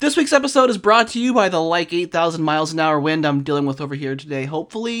This week's episode is brought to you by the 8,000 miles an hour wind I'm dealing with over here today.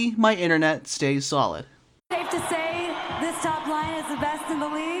 Hopefully, my internet stays solid. Safe to say this top line is the best in the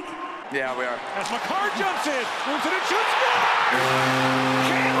league? Yeah, we are. As Makar jumps in, moves it and shoots.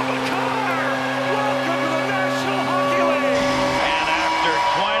 Cale Makar! Welcome to the National Hockey League! And after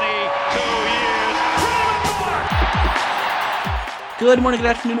 22 years, Good morning, good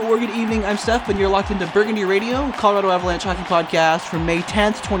afternoon, or good evening. I'm Steph, and you're locked into Burgundy Radio, Colorado Avalanche Hockey Podcast for May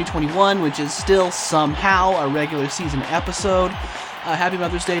 10th, 2021, which is still somehow a regular season episode. Happy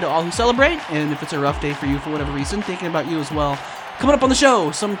Mother's Day to all who celebrate, and if it's a rough day for you for whatever reason, thinking about you as well. Coming up on the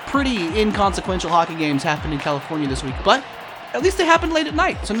show, some pretty inconsequential hockey games happened in California this week, but at least they happened late at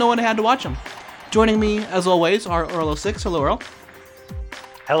night, so no one had to watch them. Joining me, as always, are Earl 06. Hello, Earl.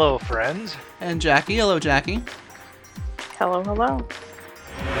 Hello, friends. And Jackie. Hello, Jackie. Hello, hello.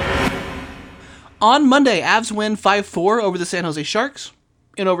 On Monday, Avs win 5-4 over the San Jose Sharks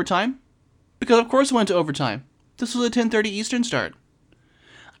in overtime, because of course it went to overtime. This was a 10:30 Eastern start.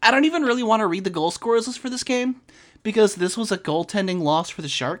 I don't even really want to read the goal scorers list for this game, because this was a goaltending loss for the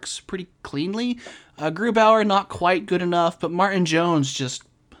Sharks pretty cleanly. Grubauer not quite good enough, but Martin Jones just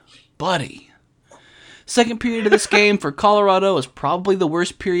buddy. Second period of this game for Colorado is probably the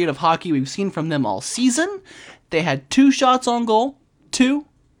worst period of hockey we've seen from them all season. They had 2 shots on goal. 2.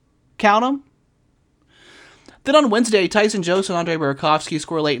 Count them. Then on Wednesday, Tyson Jost and Andrei Burakovsky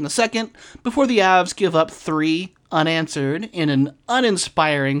score late in the second, before the Avs give up 3 unanswered in an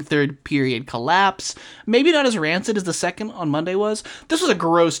uninspiring third period collapse. Maybe not as rancid as the second on Monday was. This was a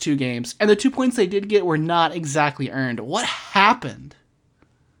gross 2 games, and the 2 points they did get were not exactly earned. What happened?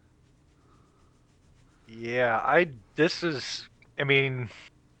 Yeah,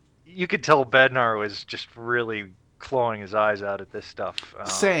 you could tell Bednar was just really clawing his eyes out at this stuff.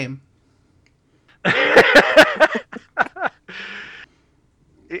 Same. I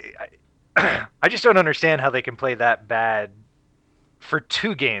just don't understand how they can play that bad for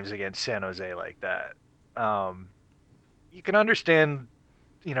 2 games against San Jose like that. You can understand,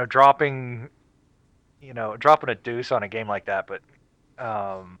 dropping a deuce on a game like that, but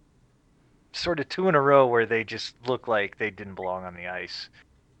sort of 2 in a row where they just look like they didn't belong on the ice.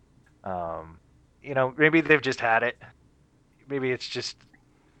 Maybe they've just had it. Maybe it's just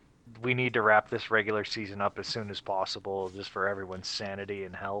we need to wrap this regular season up as soon as possible, just for everyone's sanity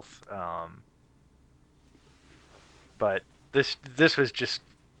and health. But this was just,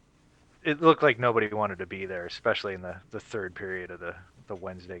 it looked like nobody wanted to be there, especially in the third period of the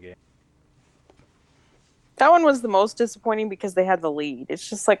Wednesday game. That one was the most disappointing because they had the lead. It's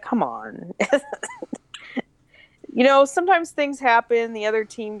just like, come on. Sometimes things happen, the other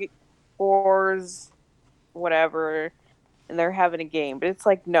team scores, whatever, and they're having a game. But it's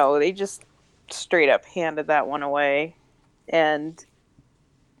like, no, they just straight up handed that one away. And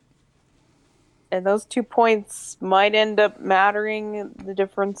those 2 points might end up mattering the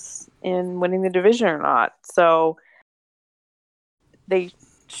difference in winning the division or not. So they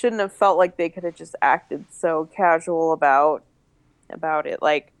shouldn't have felt like they could have just acted so casual about it.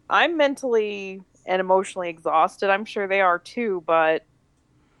 Like, I'm mentally and emotionally exhausted. I'm sure they are too, but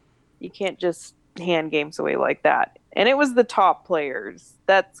you can't just hand games away like that. And it was the top players.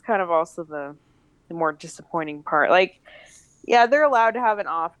 That's kind of also the more disappointing part. Like, yeah, they're allowed to have an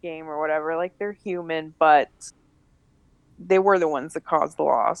off game or whatever. Like, they're human, but they were the ones that caused the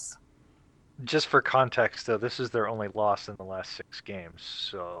loss. Just for context, though, this is their only loss in the last 6 games.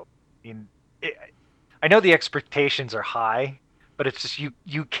 So, I know the expectations are high, but it's just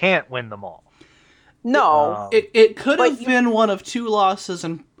you can't win them all. No. It could have been one of 2 losses,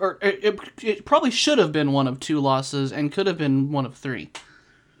 or it probably should have been one of 2 losses, and could have been one of 3.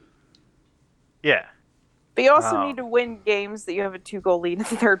 Yeah. But you also need to win games that you have a 2-goal lead in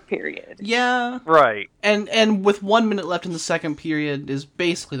the third period. Yeah. Right. And with 1 minute left in the second period is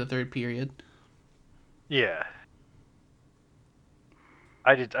basically the third period. Yeah.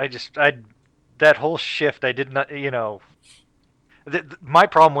 That whole shift, I did not, my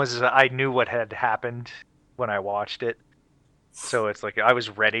problem was I knew what had happened when I watched it. So it's like I was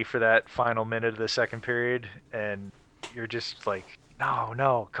ready for that final minute of the second period, and you're just like,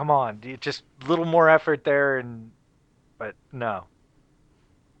 no, come on. Just a little more effort there, but no.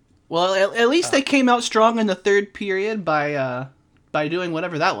 Well, at least they came out strong in the third period by doing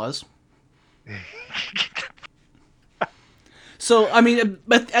whatever that was. So, I mean,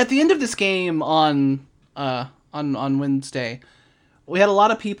 but at the end of this game on Wednesday, we had a lot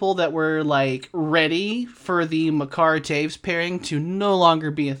of people that were like ready for the Makar-Taves pairing to no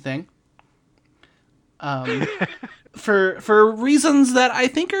longer be a thing. for reasons that I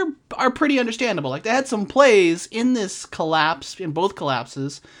think are pretty understandable. Like, they had some plays in this collapse, in both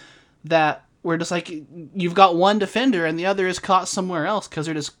collapses, that were just like, you've got one defender and the other is caught somewhere else because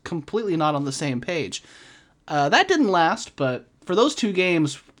they're just completely not on the same page. That didn't last, but for those two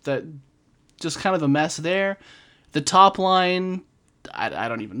games, that just kind of a mess there. The top line, I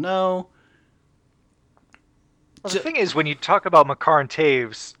don't even know. Well, the thing is, when you talk about Makar and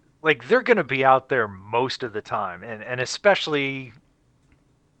Taves, like, they're going to be out there most of the time, and especially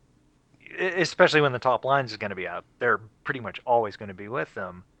when the top line is going to be out, they're pretty much always going to be with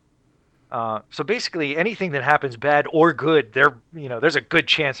them. So basically, anything that happens, bad or good, there's a good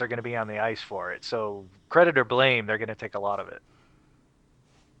chance they're going to be on the ice for it. So credit or blame, they're going to take a lot of it.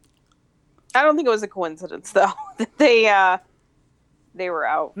 I don't think it was a coincidence, though, that they were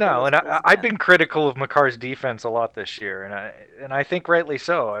out. No, and I've been critical of Makar's defense a lot this year, and I think rightly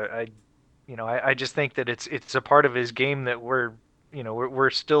so. I just think that it's a part of his game that we're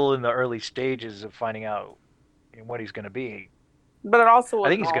still in the early stages of finding out what he's going to be. But it also, I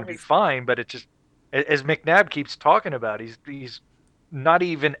think he's going to be fine, but it just, as McNabb keeps talking about, he's not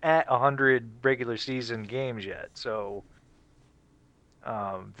even at 100 regular season games yet. So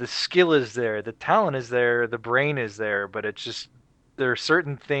the skill is there, the talent is there, the brain is there, but it's just, there are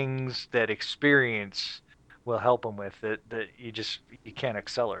certain things that experience will help him with that you can't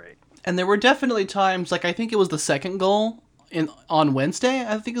accelerate. And there were definitely times, like I think it was the second goal on Wednesday,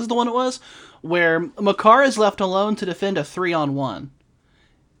 I think is the one it was, where Makar is left alone to defend a 3-on-1.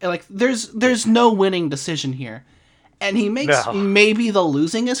 And like, there's no winning decision here. And he makes maybe the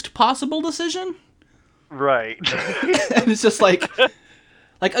losingest possible decision. Right. And it's just like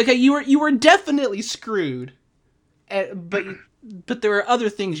okay, you were definitely screwed. But there were other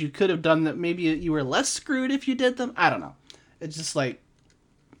things you could have done that maybe you were less screwed if you did them. I don't know. It's just like,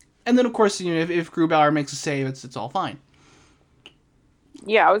 and then of course, if Grubauer makes a save, it's all fine.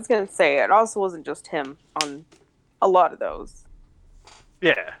 Yeah, I was gonna say it also wasn't just him on a lot of those.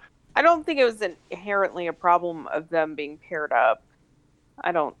 Yeah. I don't think it was inherently a problem of them being paired up.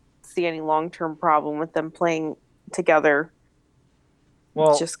 I don't see any long-term problem with them playing together.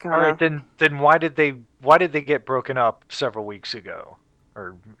 Well, just kinda... all right, then why did they get broken up several weeks ago?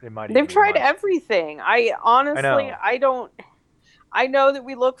 Or it might. They've tried everything. I honestly, know. I know that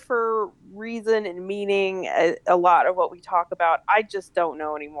we look for reason and meaning a lot of what we talk about. I just don't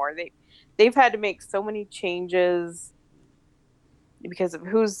know anymore. They've had to make so many changes because of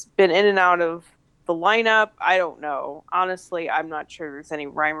who's been in and out of the lineup. I don't know. Honestly, I'm not sure there's any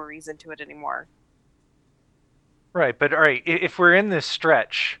rhyme or reason to it anymore. Right, but all right, if we're in this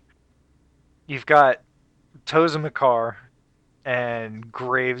stretch, you've got Toza Makar and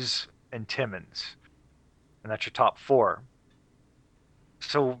Graves and Timmins, and that's your top four.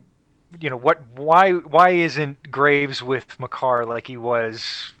 So, why isn't Graves with Makar like he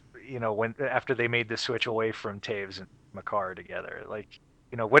was, after they made the switch away from Taves and Makar together? Like,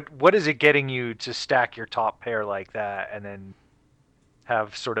 what is it getting you to stack your top pair like that and then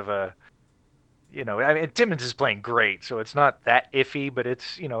have sort of a, Timmins is playing great, so it's not that iffy, but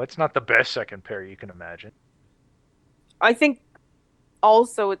it's not the best second pair you can imagine. I think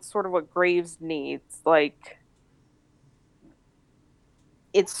also it's sort of what Graves needs. Like,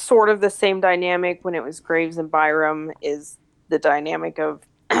 it's sort of the same dynamic when it was Graves and Byram is the dynamic of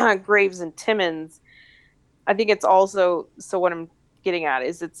Graves and Timmins. I think it's also, so what I'm getting at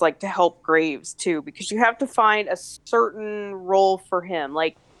is it's like to help Graves too, because you have to find a certain role for him.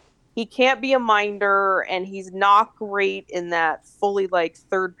 Like, he can't be a minder, and he's not great in that fully like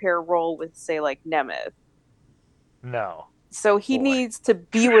third pair role with, say, like Nemeth. No. So he needs to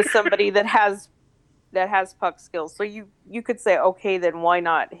be with somebody that has puck skills. So you could say, okay, then why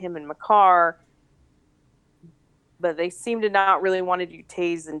not him and Makar? But they seem to not really want to do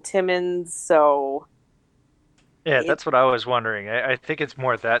Taves and Timmins, so... Yeah, that's what I was wondering. I think it's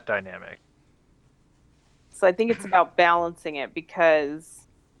more that dynamic. So I think it's about balancing it, because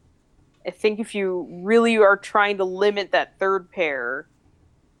I think if you really are trying to limit that third pair,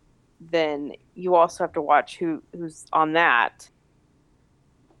 then you also have to watch who's on that.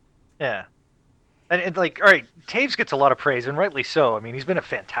 Yeah. And like, all right, Taves gets a lot of praise, and rightly so. I mean, he's been a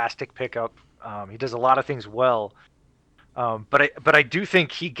fantastic pickup. He does a lot of things well. But I do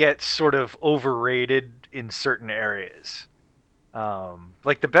think he gets sort of overrated in certain areas.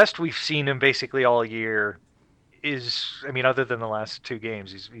 Like, the best we've seen him basically all year is, I mean, other than the last two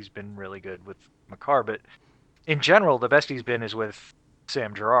games, he's been really good with Makar. But in general, the best he's been is with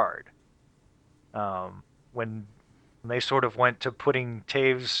Sam Girard. When they sort of went to putting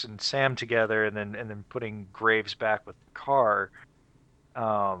Taves and Sam together, and then putting Graves back with Makar,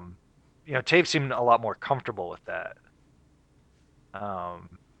 Taves seemed a lot more comfortable with that.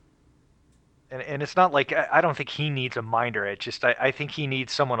 And it's not like I don't think he needs a minder. It's just I think he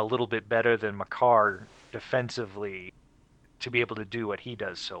needs someone a little bit better than Makar defensively to be able to do what he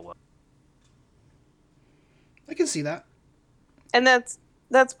does so well. I can see that. And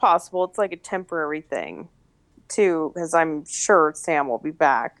that's possible. It's like a temporary thing, too, because I'm sure Sam will be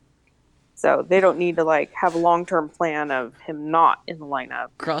back. So they don't need to like have a long-term plan of him not in the lineup.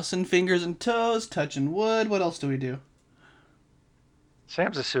 Crossing fingers and toes, touching wood. What else do we do?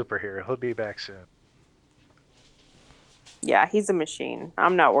 Sam's a superhero. He'll be back soon. Yeah, he's a machine.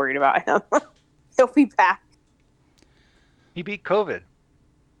 I'm not worried about him. He'll be back. He beat COVID.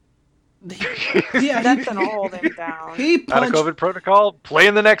 Yeah, That's gonna hold him down. he Out of punched, COVID protocol,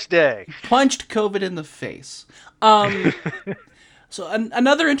 playing the next day. punched COVID in the face. So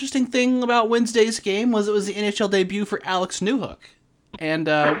another interesting thing about Wednesday's game was it was the NHL debut for Alex Newhook. And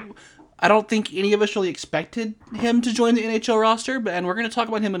I don't think any of us really expected him to join the NHL roster, and we're going to talk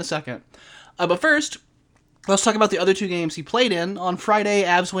about him in a second. But first, let's talk about the other two games he played in. On Friday,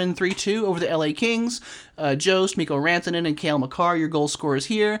 Avs win 3-2 over the LA Kings. Jost, Mikko Rantanen, and Cale Makar, your goal scorers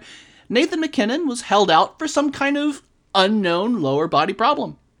here. Nathan MacKinnon was held out for some kind of unknown lower body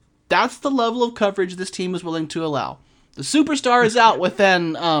problem. That's the level of coverage this team was willing to allow. The superstar is out with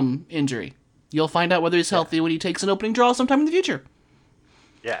an injury. You'll find out whether he's healthy when he takes an opening draw sometime in the future.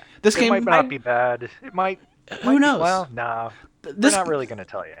 Yeah. This game might not be bad. It might. Who knows? Well, nah. We're not really going to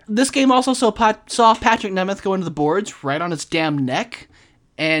tell you. This game also saw Patrick Nemeth go into the boards right on his damn neck,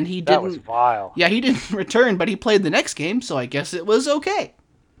 and he didn't. That was vile. Yeah, he didn't return, but he played the next game, so I guess it was okay.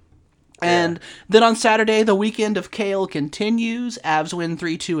 And then on Saturday, the weekend of Cale continues. Avs win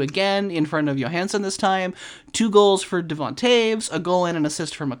 3-2 again in front of Johansson this time. 2 goals for Devon Taves, a goal and an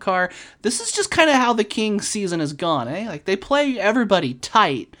assist for Makar. This is just kind of how the Kings season has gone, eh? Like, they play everybody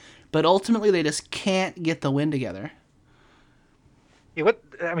tight, but ultimately they just can't get the win together. Yeah,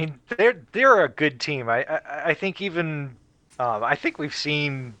 they're a good team. I think even I think we've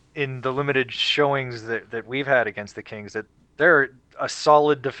seen in the limited showings that we've had against the Kings that they're a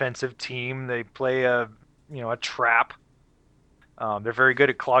solid defensive team. They play a trap. They're very good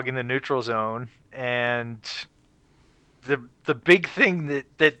at clogging the neutral zone, and the big thing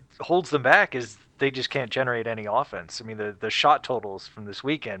that holds them back is they just can't generate any offense. I mean, the shot totals from this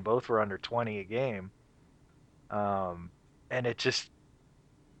weekend both were under 20 a game, and it just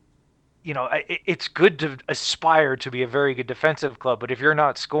it's good to aspire to be a very good defensive club, but if you're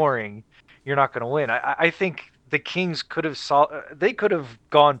not scoring, you're not going to win. I think the Kings could have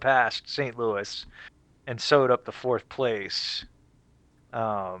gone past St. Louis and sewed up the 4th place,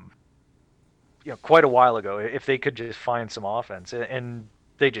 quite a while ago if they could just find some offense, and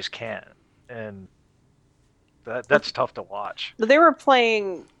they just can't, and that's tough to watch. But they were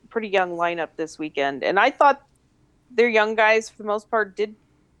playing pretty young lineup this weekend, and I thought their young guys for the most part did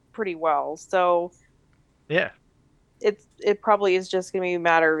pretty well. So yeah, it probably is just going to be a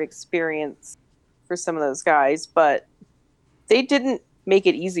matter of experience for some of those guys, but they didn't make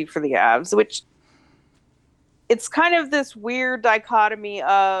it easy for the Avs, which it's kind of this weird dichotomy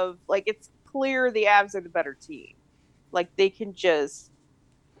of like, it's clear the Avs are the better team. Like, they can just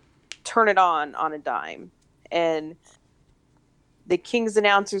turn it on a dime. And the Kings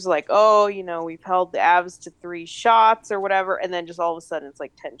announcers are like, oh, we've held the Avs to 3 shots or whatever. And then just all of a sudden it's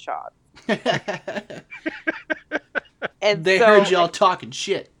like 10 shots. And they heard y'all talking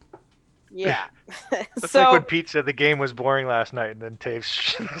shit. Yeah. It's like when Pete said the game was boring last night, and then Taves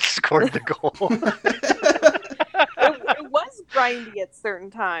scored the goal. It was grindy at certain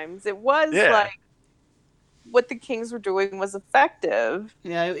times. It was like what the Kings were doing was effective.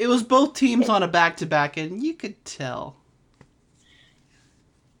 Yeah, it was both teams on a back-to-back, and you could tell.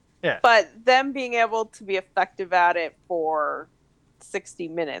 Yeah. But them being able to be effective at it for 60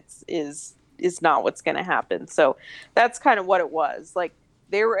 minutes is not what's going to happen. So that's kind of what it was. Like,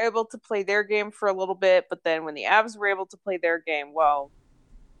 they were able to play their game for a little bit, but then when the Avs were able to play their game, well,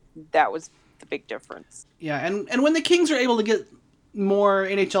 that was the big difference. Yeah, and when the Kings are able to get more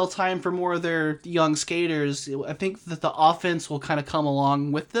NHL time for more of their young skaters, I think that the offense will kind of come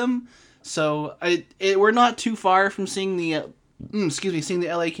along with them. So we're not too far from seeing the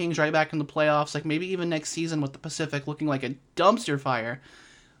LA Kings right back in the playoffs, like maybe even next season with the Pacific looking like a dumpster fire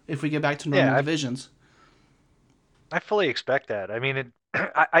if we get back to normal divisions. I fully expect that. I mean,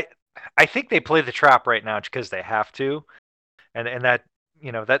 I think they play the trap right now because they have to, and that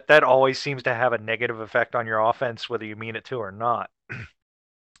that always seems to have a negative effect on your offense, whether you mean it to or not.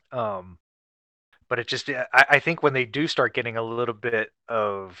 But it just I think when they do start getting a little bit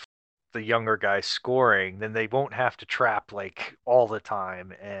of the younger guys scoring, then they won't have to trap like all the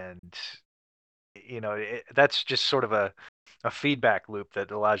time, and that's just sort of a feedback loop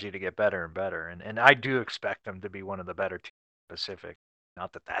that allows you to get better and better. And I do expect them to be one of the better teams in the Pacific.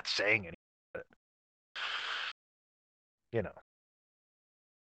 Not that that's saying anything, but you know.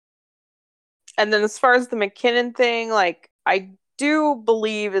 And then as far as the McKinnon thing, like, I do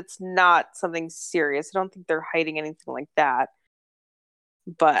believe it's not something serious. I don't think they're hiding anything like that.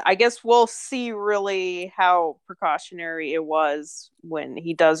 But I guess we'll see really how precautionary it was when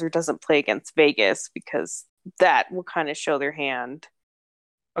he does or doesn't play against Vegas, because that will kind of show their hand.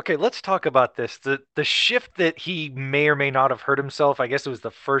 Okay, let's talk about this. The shift that he may or may not have hurt himself, I guess it was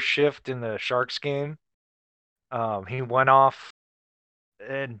the first shift in the Sharks game. He went off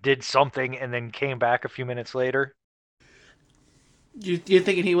and did something and then came back a few minutes later. You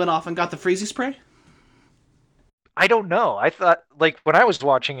thinking he went off and got the freezy spray? I don't know. I thought, like, when I was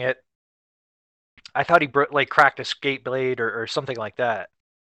watching it, I thought he cracked a skate blade or something like that.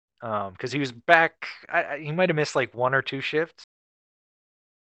 Because he was back. He might have missed like 1 or 2 shifts.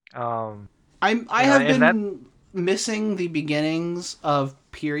 I have been missing the beginnings of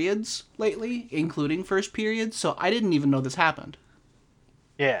periods lately, including first periods, so I didn't even know this happened.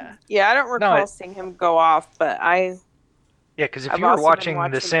 Yeah. Yeah, I don't recall seeing him go off, but yeah, because if you were watching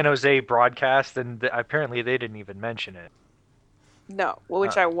the San Jose broadcast, then apparently they didn't even mention it. No,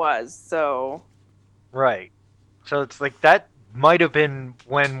 which I was, so... Right. So it's like that might have been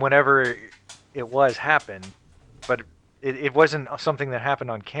whenever it was happened, but it wasn't something that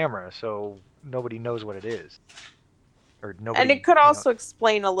happened on camera, so nobody knows what it is. Or nobody, and it could also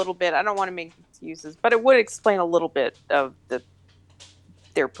explain a little bit, I don't want to make excuses, but it would explain a little bit of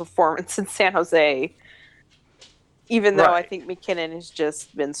their performance in San Jose. Even though I think McKinnon has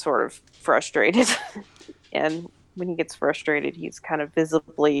just been sort of frustrated. And when he gets frustrated, he's kind of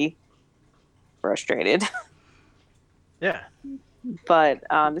visibly frustrated. Yeah. But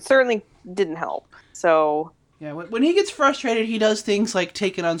it certainly didn't help. So... Yeah, when he gets frustrated, he does things like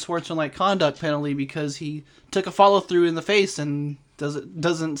take an unsportsmanlike conduct penalty because he took a follow-through in the face and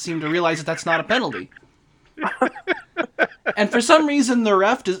doesn't seem to realize that that's not a penalty. And for some reason, the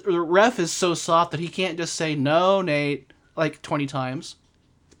ref is so soft that he can't just say, "No, Nate," like 20 times.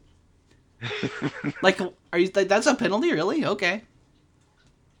 Like, that's a penalty, really? Okay.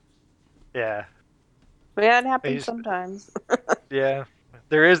 Yeah. But yeah, it happens sometimes. Yeah.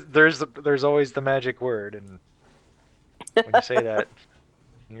 There's always the magic word, and when you say that,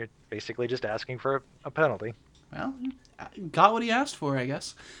 you're basically just asking for a penalty. Well, got what he asked for, I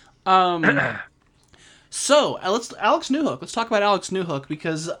guess. So, Alex Newhook. Let's talk about Alex Newhook,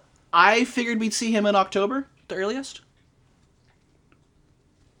 because I figured we'd see him in October, the earliest.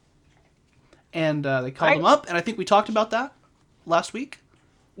 And they called him up, and I think we talked about that last week.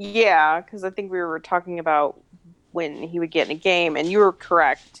 Yeah, because I think we were talking about when he would get in a game, and you were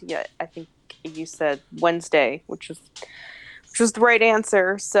correct. Yeah, I think you said Wednesday, which was the right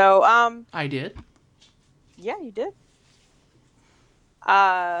answer. So, I did. Yeah, you did.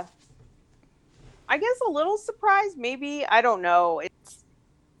 I guess a little surprised, maybe. I don't know.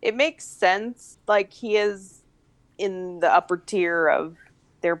 It makes sense. Like, he is in the upper tier of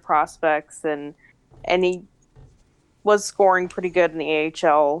their prospects, and he was scoring pretty good in the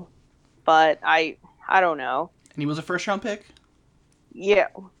AHL, but I don't know. And he was a first-round pick? Yeah.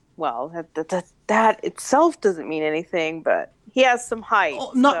 Well, that itself doesn't mean anything, but he has some height.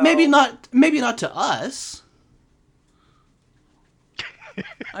 Oh, maybe not to us.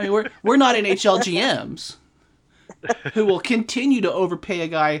 I mean, we're not NHL GMs who will continue to overpay a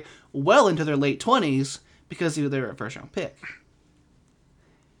guy well into their late 20s because they're a first-round pick.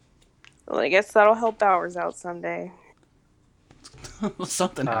 Well, I guess that'll help Bowers out someday.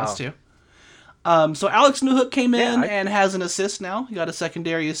 Something has to. So Alex Newhook came in and has an assist now. He got a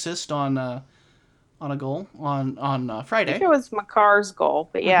secondary assist on a goal on Friday. I think it was Makar's goal,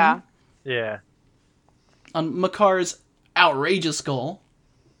 but yeah. Mm-hmm. Yeah. On Makar's outrageous goal.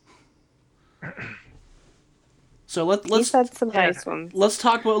 So let's had some nice ones. Let's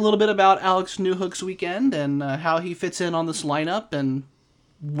talk a little bit about Alex Newhook's weekend and how he fits in on this lineup and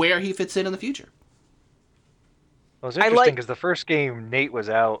where he fits in the future. Well, it's interesting because the first game Nate was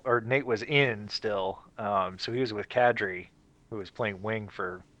out, or Nate was in still, so he was with Kadri, who was playing wing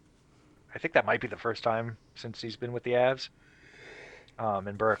for, I think that might be the first time since he's been with the Avs,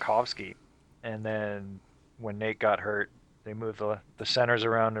 and Burakovsky. And then when Nate got hurt, they moved the centers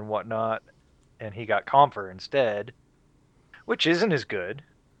around and whatnot, and he got Comfer instead, which isn't as good,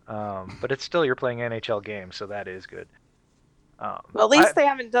 but it's still, you're playing NHL games, so that is good. Well, at least they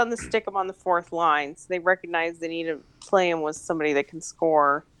haven't done the stick him on the fourth line, so they recognize they need to play him with somebody that can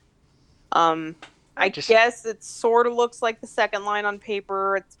score. I guess it sort of looks like the second line on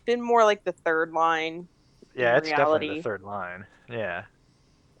paper. It's been more like the third line. Yeah, in it's definitely reality. the third line. Yeah.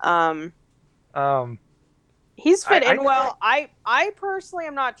 Um, Um, he's fit in well. I personally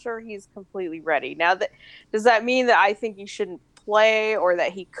am not sure he's completely ready. Now, does that mean that I think he shouldn't play or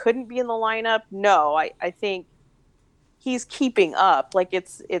that he couldn't be in the lineup? No, I think he's keeping up. Like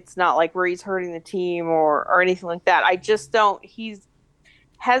it's not like where he's hurting the team or anything like that. I just don't.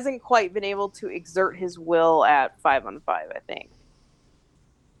 Hasn't quite been able to exert his will at 5-on-5, I think.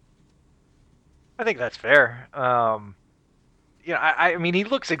 I think that's fair. I mean, he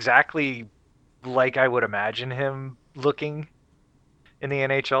looks exactly like I would imagine him looking in the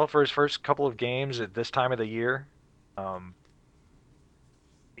NHL for his first couple of games at this time of the year.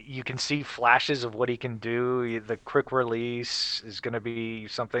 You can see flashes of what he can do. The quick release is going to be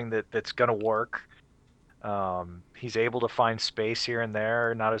something that's going to work. He's able to find space here and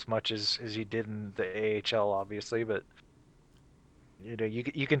there, not as much as he did in the AHL, obviously, but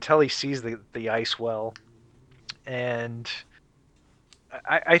you can tell he sees the ice well, and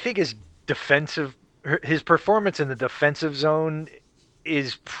I think his performance in the defensive zone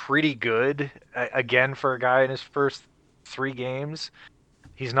is pretty good. Again, for a guy in his first 3 games,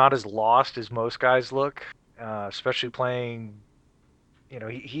 he's not as lost as most guys look, especially playing.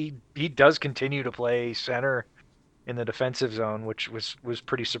 He does continue to play center in the defensive zone, which was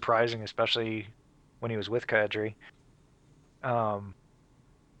pretty surprising, especially when he was with Kadri.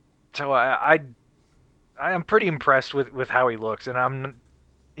 So I am pretty impressed with how he looks, and I'm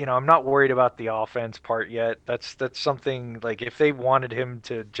not worried about the offense part yet. That's something, like, if they wanted him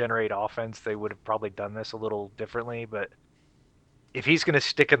to generate offense, they would have probably done this a little differently. But if he's going to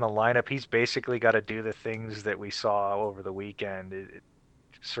stick in the lineup, he's basically got to do the things that we saw over the weekend.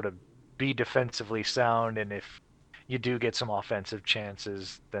 Sort of be defensively sound, and if you do get some offensive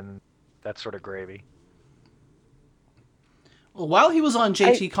chances, then that's sort of gravy. Well, while he was on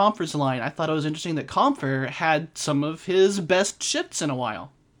JT Compher's line, I thought it was interesting that Compher had some of his best shifts in a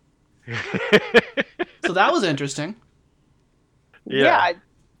while. So that was interesting. Yeah,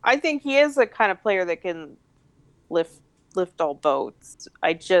 I think he is a kind of player that can lift all boats.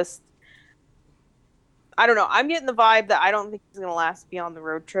 I don't know. I'm getting the vibe that I don't think he's going to last beyond the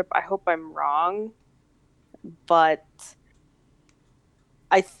road trip. I hope I'm wrong. But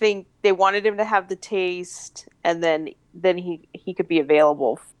I think they wanted him to have the taste, and then he could be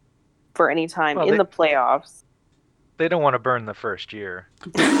available for any time in the playoffs. They don't want to burn the first year.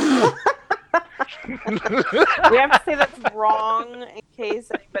 We have to say that's wrong in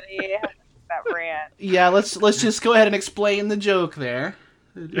case anybody has that rant. Yeah, let's just go ahead and explain the joke there.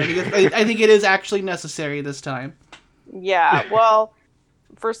 I think it is actually necessary this time. Yeah, well,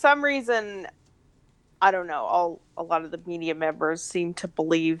 for some reason, I don't know, a lot of the media members seem to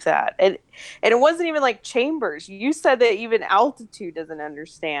believe that. And it wasn't even like Chambers. You said that even Altitude doesn't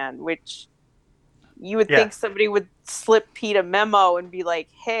understand, which you would think somebody would slip Pete a memo and be like,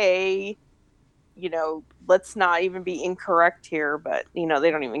 hey, let's not even be incorrect here, but they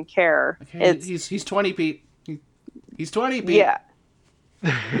don't even care. Okay, he's 20, Pete. He's 20, Pete. Yeah.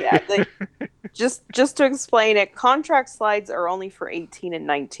 Yeah, just to explain it, contract slides are only for 18 and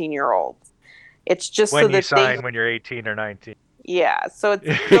 19-year-olds. It's just when so that you sign when you're 18 or 19. Yeah, so it's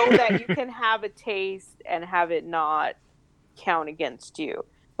so that you can have a taste and have it not count against you.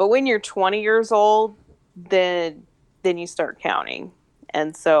 But when you're 20 years old, then you start counting.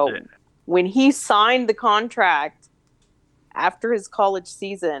 And so when he signed the contract after his college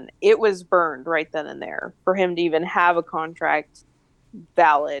season, it was burned right then and there for him to even have a contract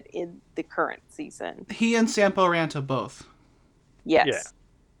valid in the current season. He and Sampo Ranta both. Yes. Yeah.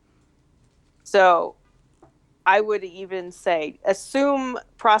 So I would even say assume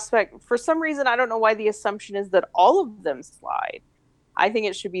prospect. For some reason, I don't know why the assumption is that all of them slide. I think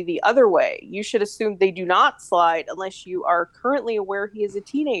it should be the other way. You should assume they do not slide unless you are currently aware he is a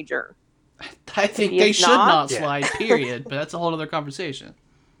teenager. I think they should not slide, period. But that's a whole other conversation.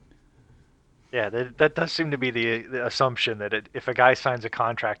 Yeah, that does seem to be the assumption that if a guy signs a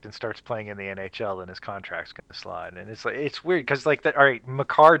contract and starts playing in the NHL, then his contract's going to slide. And it's weird because all right,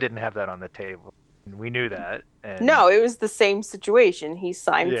 Makar didn't have that on the table. And we knew that. And no, it was the same situation. He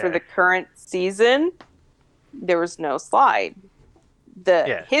signed for the current season. There was no slide.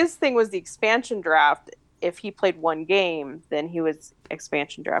 His thing was the expansion draft. If he played one game, then he was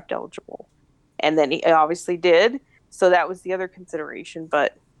expansion draft eligible. And then he obviously did. So that was the other consideration.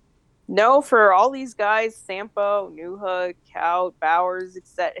 But no, for all these guys, Sampo, Newhook, Kaut, Bowers,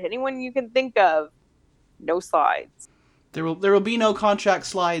 etc., anyone you can think of, no slides. There will be no contract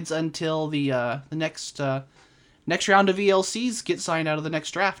slides until the next next round of ELCs get signed out of the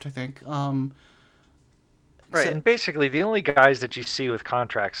next draft, I think. Right, So- and basically the only guys that you see with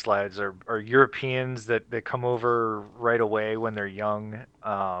contract slides are Europeans that come over right away when they're young.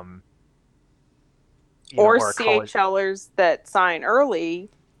 Or a college. CHLers that sign early,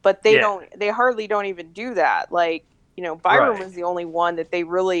 but they Yeah. they hardly don't even do that. Like, Byron Right. was the only one that they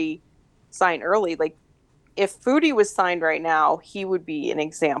really signed early. Like, if Foodie was signed right now, he would be an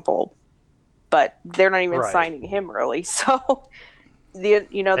example. But they're not even Right. signing him early. So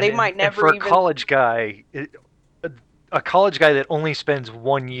they might And never for a even college guy, a college guy that only spends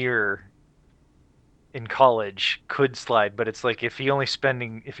 1 year in college could slide, but it's like if you're only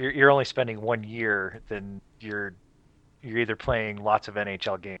spending 1 year, then you're either playing lots of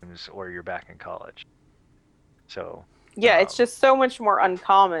NHL games or you're back in college. So Yeah, it's just so much more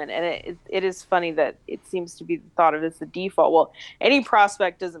uncommon, and it is funny that it seems to be thought of as the default. Well, any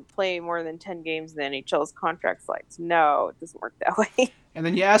prospect doesn't play more than 10 games in the NHL's contract slides. No, it doesn't work that way. And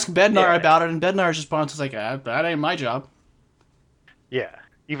then you ask Bednar Yeah. about it, and Bednar's response is like, that ain't my job. yeah,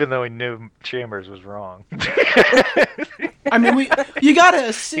 even though he knew Chambers was wrong. I mean, you gotta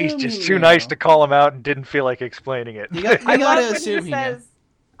assume He's just he too knew. nice to call him out and didn't feel like explaining it. You gotta I love gotta when assume he he knew. says,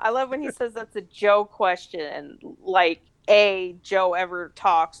 I love when he says that's a Joe question, and like, Joe ever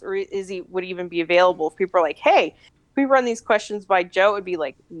talks, or would he even be available? If people are like, hey, if we run these questions by Joe, it would be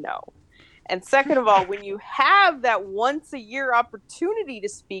like, no. And second of all, when you have that once a year opportunity to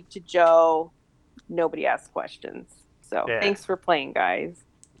speak to Joe, nobody asks questions. So Yeah. thanks for playing, guys.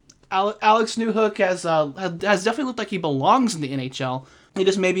 Alex Newhook has definitely looked like he belongs in the NHL. He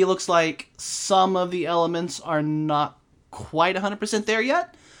just maybe looks like some of the elements are not quite 100% there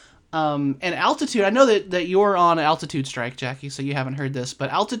yet. And Altitude, I know that you're on Altitude strike, Jackie, so you haven't heard this, but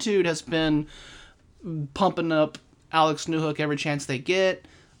Altitude has been pumping up Alex Newhook every chance they get.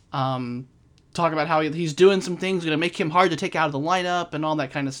 Talking about how he's doing some things going to make him hard to take out of the lineup and all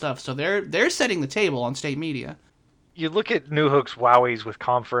that kind of stuff. So they're setting the table on state media. You look at Newhook's wowies with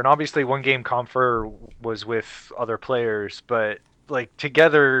Comfer, and obviously one game Comfer was with other players, but like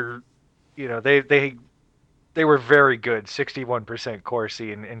together, they were very good. 61%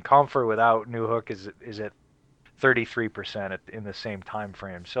 Corsi, and Comfer without Newhook is at 33% in the same time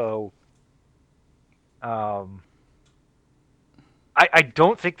frame. So, I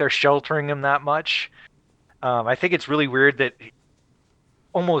don't think they're sheltering him that much. I think it's really weird that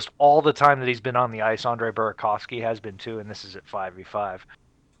almost all the time that he's been on the ice, Andrei Burakovsky has been too, and this is at 5v5.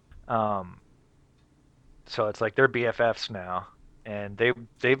 So it's like they're BFFs now, and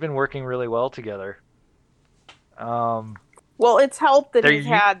they've been working really well together. Well, it's helped that They're he's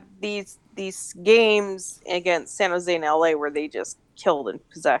had these games against San Jose and LA where they just killed in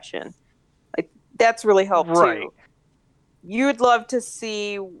possession. Like, that's really helped Right. too. You'd love to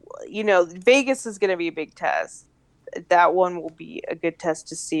see, Vegas is going to be a big test. That one will be a good test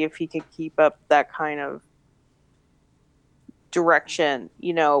to see if he can keep up that kind of direction.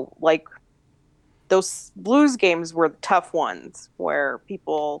 Like those Blues games were the tough ones where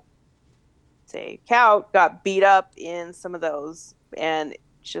people say Cout got beat up in some of those, and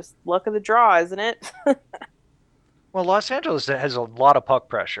it's just luck of the draw, isn't it? Well, Los Angeles has a lot of puck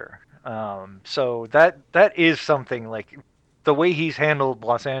pressure, so that is something. Like the way he's handled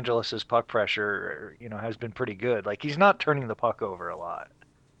Los Angeles's puck pressure, has been pretty good. Like he's not turning the puck over a lot,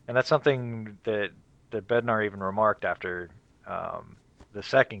 and that's something that Bednar even remarked after the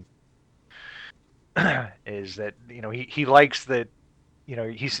second. Is that he likes that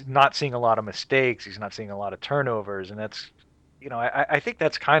he's not seeing a lot of mistakes, he's not seeing a lot of turnovers, and that's I think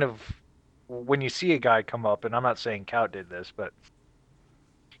that's kind of when you see a guy come up, and I'm not saying Cout did this, but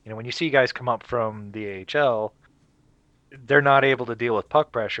when you see guys come up from the AHL, they're not able to deal with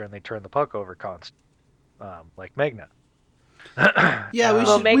puck pressure and they turn the puck over constantly, like Megna. Yeah, we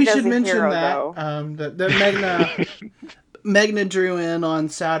Well, should Megna's a mention hero, that though. that Megna drew in on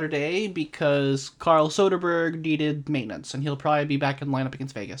Saturday because Carl Soderberg needed maintenance, and he'll probably be back in lineup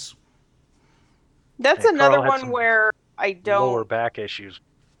against Vegas. That's And Carl another had one some where I don't. lower back issues.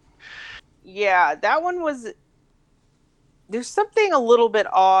 Yeah, that one was. There's something a little bit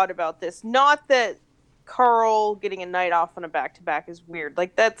odd about this. Not that Carl getting a night off on a back-to-back is weird.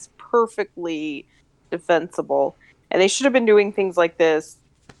 Like, that's perfectly defensible. And they should have been doing things like this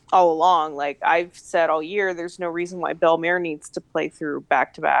all along. Like I've said all year, there's no reason why Bellemare needs to play through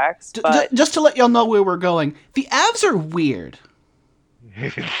back-to-backs. But Just to let y'all know where we're going, the Avs are weird.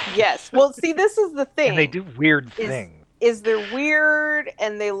 yes. Well, see, this is the thing. And they do weird things. Is they're weird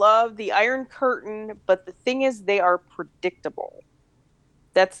and they love the Iron Curtain, but the thing is they are predictable.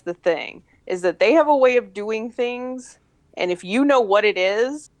 That's the thing, is that they have a way of doing things, and if you know what it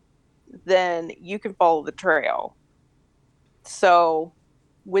is, then you can follow the trail. So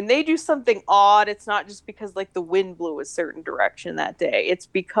when they do something odd, it's not just because like the wind blew a certain direction that day. It's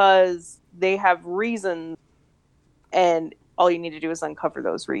because they have reasons, and all you need to do is uncover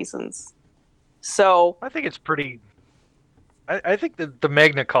those reasons. So I think it's pretty. I think the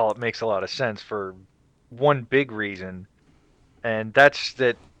Magna call makes a lot of sense for one big reason, and that's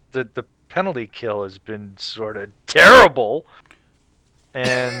that the penalty kill has been sort of terrible,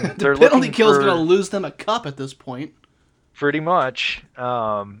 and The they're penalty looking kill is for going to lose them a cup at this point. pretty much,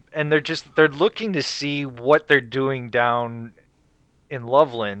 and they're looking to see what they're doing down in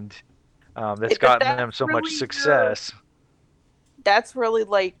Loveland that's gotten them so much really success. that's really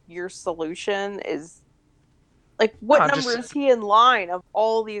like your solution is like what No, number is he in line of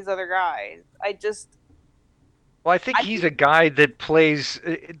all these other guys? Well, I think he's a guy that plays.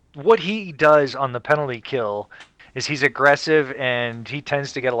 What he does on the penalty kill is he's aggressive and he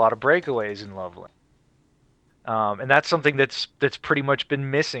tends to get a lot of breakaways in Loveland. And that's something that's pretty much been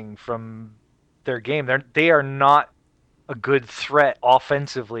missing from their game. They are not a good threat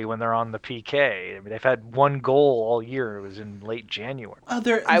offensively when they're on the PK. I mean, they've had one goal all year. It was in late January.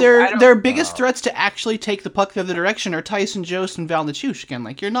 Their biggest threats to actually take the puck the other direction are Tyson Jost and Val Nichushkin.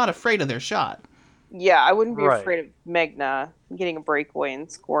 Like, you're not afraid of their shot. Yeah, I wouldn't be Right. afraid of Megna getting a breakaway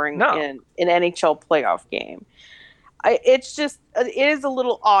and scoring No. in an NHL playoff game. It's just it is a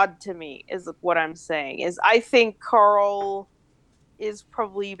little odd to me, is what I'm saying. Is I think Carl is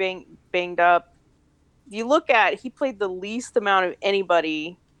probably banged up. You look at he played the least amount of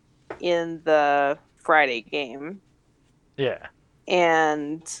anybody in the Friday game, Yeah.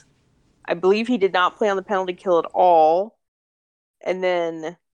 and I believe he did not play on the penalty kill at all. And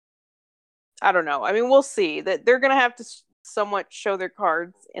then I don't know. I mean, we'll see. That they're going to have to somewhat show their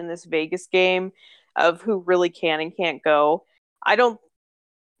cards in this Vegas game of who really can and can't go. I don't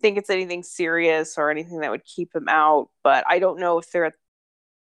think it's anything serious or anything that would keep him out, but I don't know if they're at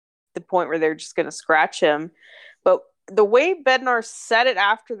the point where they're just going to scratch him. But the way Bednar said it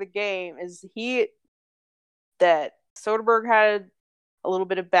after the game is that Soderbergh had a little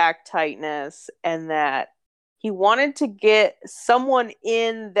bit of back tightness and that he wanted to get someone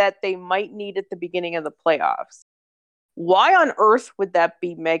in that they might need at the beginning of the playoffs. Why on earth would that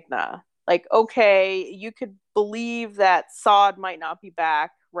be Megna? Like, okay, you could believe that Saad might not be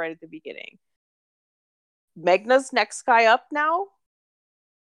back right at the beginning. Megna's next guy up now?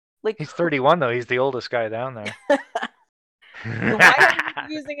 Like, He's 31 though. He's the oldest guy down there. why haven't you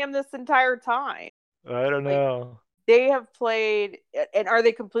been using him this entire time? I don't know. They have played, and are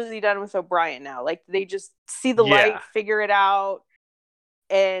they completely done with O'Brien now? Like, they just see the light, figure it out,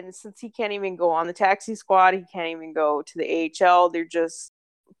 and since he can't even go on the taxi squad, he can't even go to the AHL.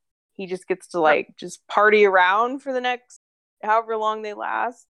 He just gets to like just party around for the next however long they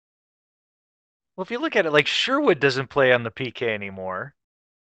last. Well, if you look at it, like Sherwood doesn't play on the PK anymore.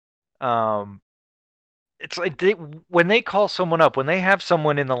 It's like when they call someone up, when they have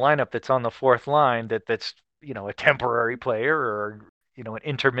someone in the lineup that's on the fourth line that's a temporary player or an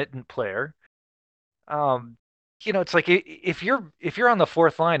intermittent player. It's like if you're on the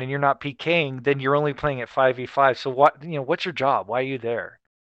fourth line and you're not PKing, then you're only playing at 5v5. So what's your job? Why are you there?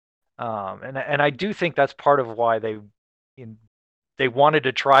 And I do think that's part of why they wanted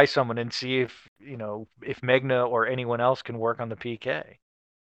to try someone and see if Megna or anyone else can work on the PK.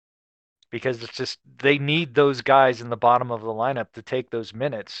 Because it's just they need those guys in the bottom of the lineup to take those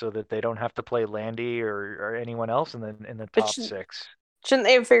minutes so that they don't have to play Landy or anyone else in the top six. Shouldn't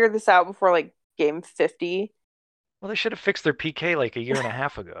they have figured this out before like game 50? Well, they should have fixed their PK like a year and a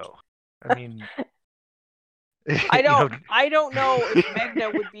half ago. I mean, I don't know if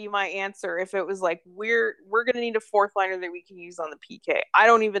Megna would be my answer if it was like we're gonna need a fourth liner that we can use on the PK. I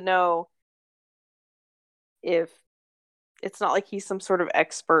don't even know if it's not like he's some sort of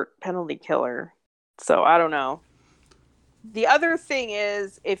expert penalty killer. So I don't know. The other thing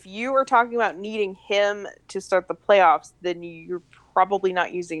is, if you are talking about needing him to start the playoffs, then you're probably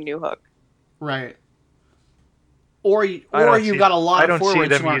not using Newhook. Right. Or you've got a lot of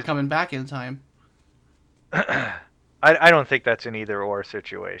forwards who aren't coming back in time. I don't think that's an either-or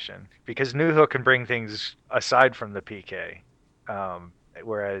situation, because Newhook can bring things aside from the PK,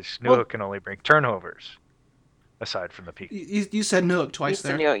 whereas Newhook can only bring turnovers aside from the PK. You said Newhook twice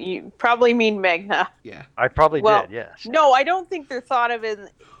there. You probably mean Megna. Yeah. I probably did, yes. No, I don't think they're thought of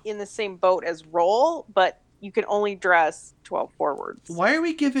in the same boat as Roll, but you can only dress 12 forwards. Why are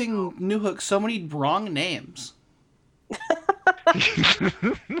we giving Newhook so many wrong names?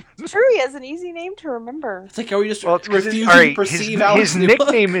 It's true, he has an easy name to remember. It's like, are we just refusing to perceive Alex his Newhook?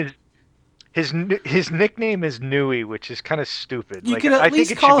 nickname is his nickname is Newey, which is kind of stupid. You could at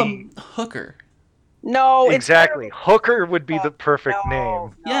least call him Hooker. No, it's Exactly. Hooker would be the perfect no,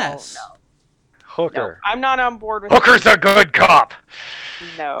 name. Yes. No, Hooker. I'm not on board with Hooker's a good cop.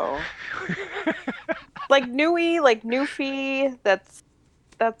 No. Like Nui, like Newfie, that's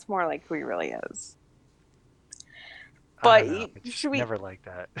more like who he really is. But I don't know. It's should we never like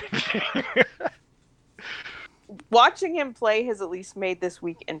that. watching him play has at least made this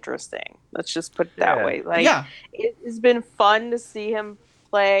week interesting. Let's just put it that Yeah. way. Like Yeah. it has been fun to see him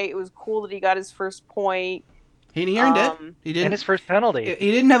play. It was cool that he got his first point. He earned it. He And didn't. his first penalty.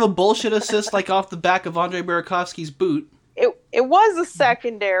 He didn't have a bullshit assist like off the back of Andre Burakovsky's boot. It was a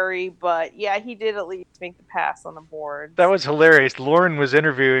secondary, but yeah, he did at least make the pass on the board. That was hilarious. Lauren was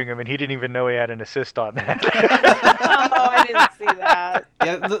interviewing him, and he didn't even know he had an assist on that. Oh, I didn't see that.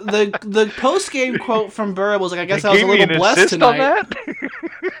 Yeah, the post game quote from Burrow was like, "I guess They I was a gave me little an blessed assist on tonight."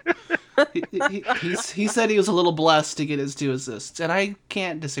 that? He said he was a little blessed to get his 2 assists, and I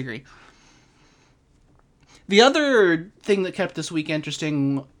can't disagree. The other thing that kept this week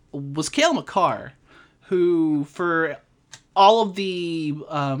interesting was Cale Makar, who, for all of the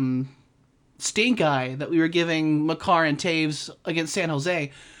stink eye that we were giving Makar and Taves against San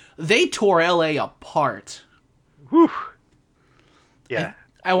Jose, they tore LA apart. Whew. Yeah.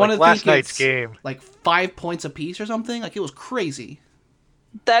 I want to Like last think night's it's game. like 5 points apiece or something. Like, it was crazy.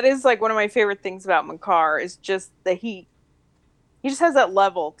 That is like one of my favorite things about Makar is just that he just has that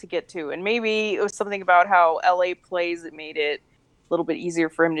level to get to, and maybe it was something about how LA plays that made it a little bit easier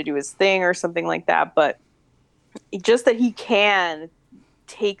for him to do his thing or something like that. But just that he can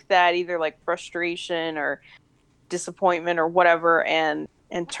take that either like frustration or disappointment or whatever and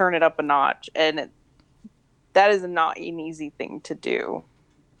turn it up a notch, and that is not an easy thing to do.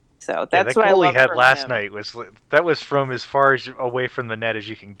 So that's the what I goal love he had from last him. night was from as far as away from the net as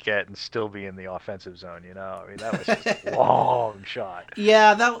you can get and still be in the offensive zone. You know, I mean that was just a long shot.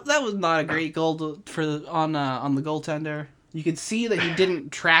 Yeah, that was not a great goal on the goaltender. You could see that he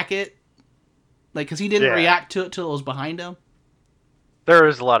didn't track it, like, because he didn't Yeah. react to it till it was behind him. There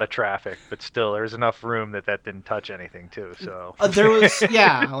was a lot of traffic, but still, there was enough room that didn't touch anything too. So There was,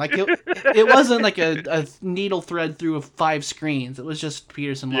 yeah, like it wasn't like a needle thread through 5 screens. It was just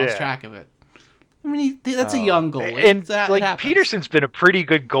Peterson lost Yeah. track of it. I mean, that's a young goalie. And That like happens. Peterson's been a pretty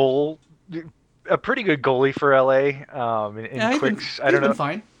good goalie for LA. In Yeah, Quick's, I he's don't been know.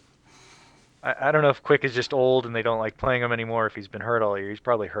 fine. I don't know if Quick is just old and they don't like playing him anymore. If he's been hurt all year, he's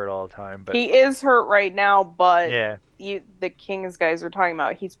probably hurt all the time. But He is hurt right now, but yeah, the Kings guys were talking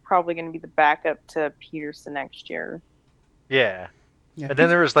about he's probably going to be the backup to Peterson next year. yeah. Yeah. And then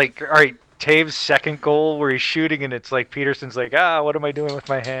there was like, all right, Taves' second goal where he's shooting and it's like Peterson's like, what am I doing with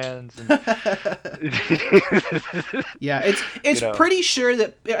my hands? And Yeah, it's You know. pretty sure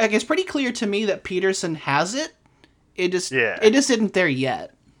that, like, it's pretty clear to me that Peterson has it. It just isn't there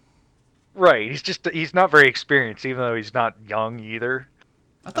yet. Right, he's not very experienced, even though he's not young either.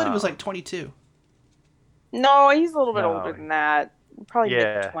 I thought he was like 22. No, he's a little bit No. older than that. Probably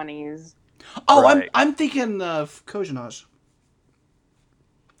Yeah. mid-20s. Oh, Right. I'm thinking of Kojanaj.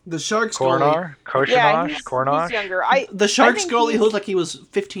 The Sharks goalie. Kornar? Koshinosh? Yeah, he's Kornosh? younger. The Sharks think goalie he's- looked like he was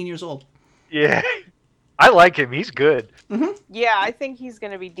 15 years old. Yeah. I like him. He's good. Yeah, I think he's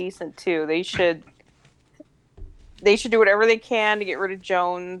going to be decent too. They should do whatever they can to get rid of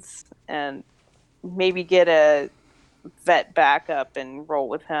Jones and maybe get a vet backup and roll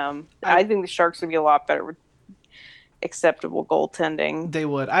with him. I think the Sharks would be a lot better with acceptable goaltending. They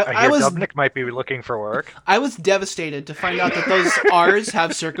would. I hear Dubnik might be looking for work. I was devastated to find out that those R's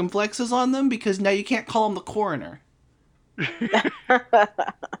have circumflexes on them, because now you can't call him the coroner.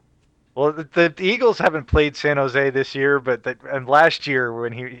 Well, the Eagles haven't played San Jose this year, and last year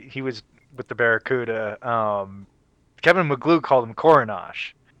when he was with the Barracuda, Kevin McGlue called him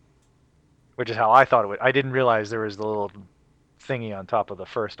Kornosh, which is how I thought it would. I didn't realize there was the little thingy on top of the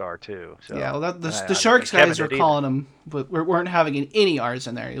first R too. So Yeah, well, I the don't Sharks think Kevin guys were did calling him, but weren't having any R's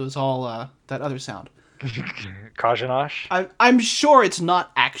in there. It was all that other sound. Kajanosh. I'm sure it's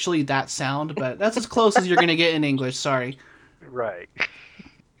not actually that sound, but that's as close as you're going to get in English. Sorry. Right.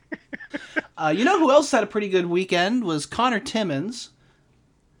 You know who else had a pretty good weekend was Connor Timmins.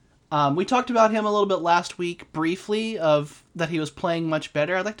 We talked about him a little bit last week briefly, of that he was playing much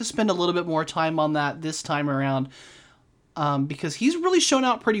better. I'd like to spend a little bit more time on that this time around, because he's really shown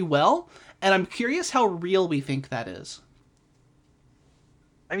out pretty well, and I'm curious how real we think that is.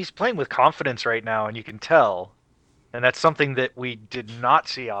 I mean, he's playing with confidence right now, and you can tell. And that's something that we did not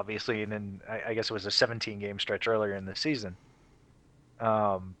see, obviously, and I guess it was a 17-game stretch earlier in the season.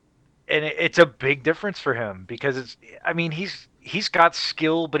 And it's a big difference for him because he's got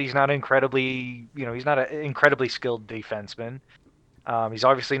skill, but he's not an incredibly skilled defenseman. He's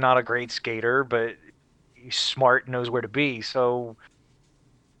obviously not a great skater, but he's smart, knows where to be. So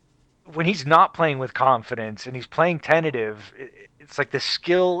when he's not playing with confidence and he's playing tentative, it's like the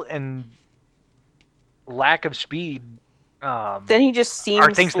skill and lack of speed. Then he just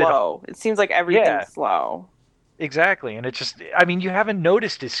seems slow. It seems like everything's slow. Exactly, and it's just, I mean, you haven't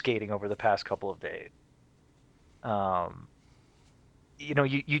noticed his skating over the past couple of days. You know,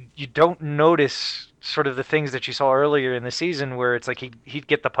 you don't notice sort of the things that you saw earlier in the season where it's like he'd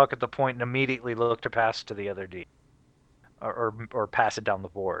get the puck at the point and immediately look to pass to the other D. Or pass it down the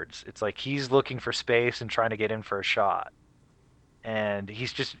boards. It's like he's looking for space and trying to get in for a shot. And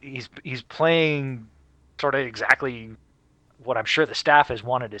he's playing sort of exactly what I'm sure the staff has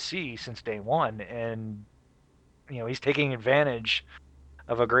wanted to see since day one. And, you know, he's taking advantage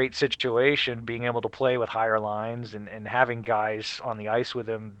of a great situation, being able to play with higher lines and having guys on the ice with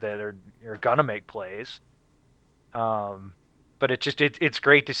him that are gonna make plays. But it's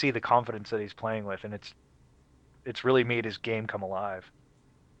great to see the confidence that he's playing with, and it's really made his game come alive.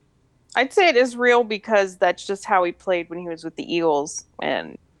 I'd say it is real because that's just how he played when he was with the Eagles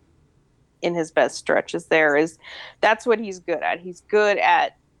and in his best stretches that's what he's good at. He's good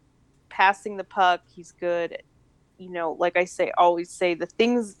at passing the puck. He's good at, you know, like I always say the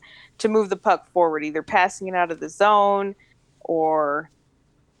things to move the puck forward, either passing it out of the zone or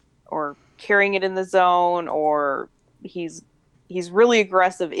carrying it in the zone, or he's really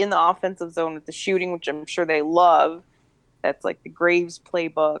aggressive in the offensive zone with the shooting, which I'm sure they love. That's like the Graves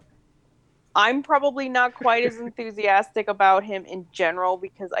playbook. I'm probably not quite as enthusiastic about him in general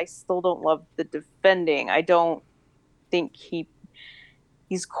because I still don't love the defending. I don't think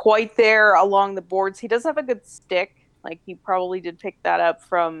he's quite there along the boards. He does have a good stick. Like, he probably did pick that up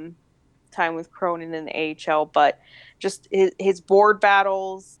from time with Cronin in the AHL, but just his board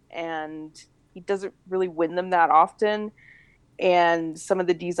battles, and he doesn't really win them that often, and some of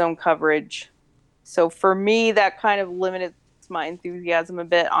the D-zone coverage. So for me, that kind of limited my enthusiasm a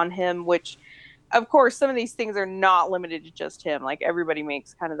bit on him, which, of course, some of these things are not limited to just him. Like, everybody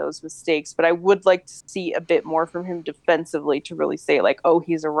makes kind of those mistakes, but I would like to see a bit more from him defensively to really say, like, oh,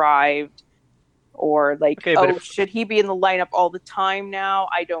 he's arrived, or like, okay, should he be in the lineup all the time now?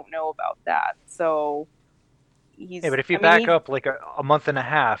 I don't know about that. So but if you back up like a month and a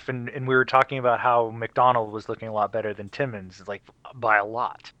half, and we were talking about how McDonald was looking a lot better than Timmins, like by a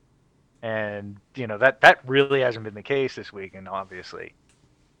lot. And, you know, that really hasn't been the case this weekend, obviously.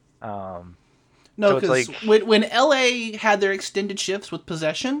 No, because like, when LA had their extended shifts with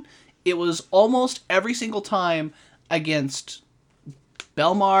possession, it was almost every single time against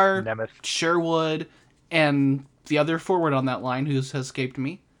Belmar, Nemeth, Sherwood, and the other forward on that line who's has escaped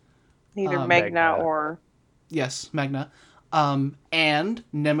me. Either Magna or... Yes, Magna. And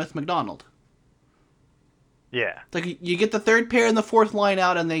Nemeth McDonald. Yeah. Like, you get the third pair and the fourth line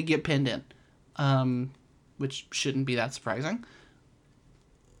out and they get pinned in. Which shouldn't be that surprising.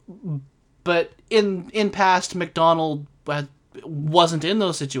 But in past, McDonald wasn't in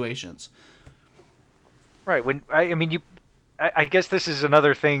those situations. Right. I guess this is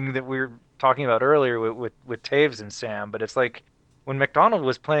another thing that we were talking about earlier with Taves and Sam, but it's like when McDonald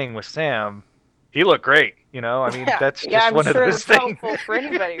was playing with Sam, he looked great. You know, I mean, that's just one of those things. Helpful for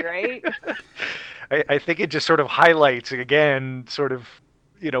anybody, right? I think it just sort of highlights, again, sort of,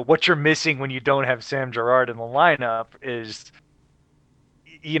 you know, what you're missing when you don't have Sam Girard in the lineup is,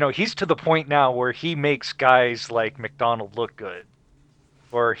 you know, he's to the point now where he makes guys like McDonald look good.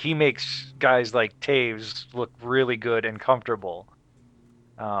 Or he makes guys like Taves look really good and comfortable.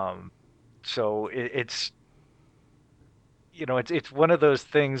 So it's, you know, it's one of those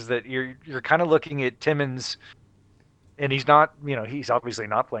things that you're kind of looking at Timmins, and he's not, you know, he's obviously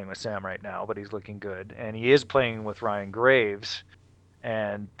not playing with Sam right now, but he's looking good, and he is playing with Ryan Graves,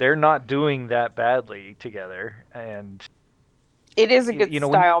 and they're not doing that badly together, and it is a good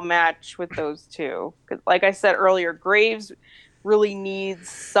style match with those two. Because, like I said earlier, Graves really needs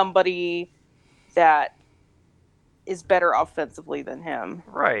somebody that is better offensively than him.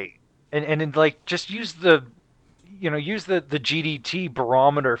 Right. And like, just use the GDT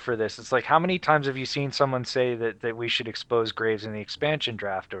barometer for this. It's like, how many times have you seen someone say that we should expose Graves in the expansion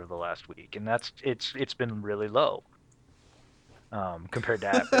draft over the last week? And it's been really low compared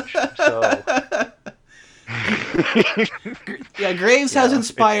to average. So yeah, Graves has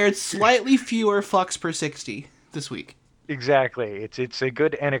inspired slightly fewer fucks per 60 this week. Exactly. It's a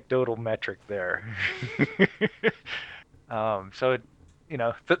good anecdotal metric there. So, you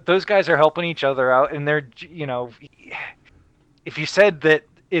know, those guys are helping each other out, and they're, you know, if you said that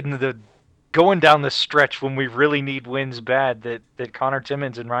in the going down the stretch when we really need wins bad, that Connor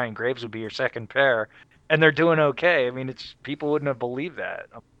Timmins and Ryan Graves would be your second pair, and they're doing okay. I mean, people wouldn't have believed that.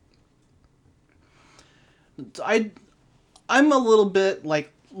 I'm a little bit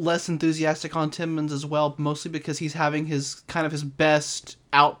like less enthusiastic on Timmons as well, mostly because he's having his best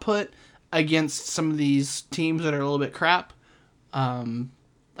output against some of these teams that are a little bit crap.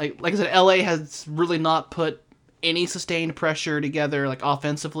 Like I said, LA has really not put any sustained pressure together, like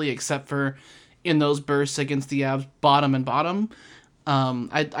offensively, except for in those bursts against the Avs bottom and bottom.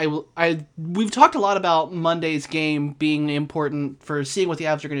 We've talked a lot about Monday's game being important for seeing what the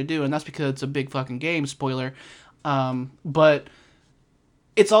Avs are going to do, and that's because it's a big fucking game. Spoiler, but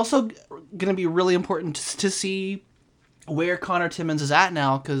it's also going to be really important to see where Connor Timmins is at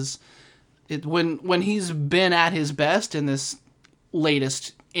now, because when he's been at his best in this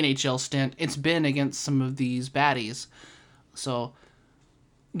latest NHL stint, it's been against some of these baddies. So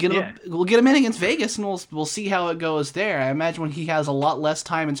we'll get him in against Vegas, and we'll see how it goes there. I imagine when he has a lot less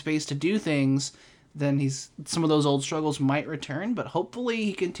time and space to do things, then some of those old struggles might return. But hopefully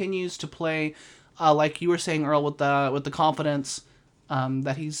he continues to play, like you were saying, Earl, with the confidence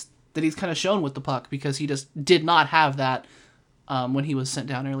that he's kind of shown with the puck, because he just did not have that when he was sent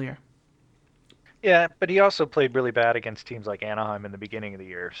down earlier. Yeah, but he also played really bad against teams like Anaheim in the beginning of the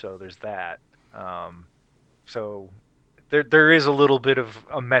year, so there's that. So there is a little bit of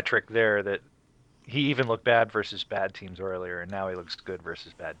a metric there that he even looked bad versus bad teams earlier, and now he looks good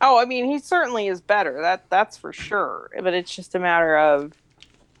versus bad teams. Oh, I mean, he certainly is better. That's for sure. But it's just a matter of,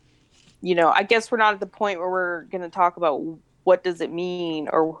 I guess we're not at the point where we're going to talk about what does it mean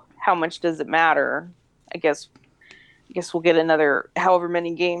or how much does it matter. I guess we'll get another however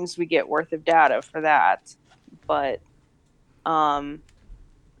many games we get worth of data for that. But I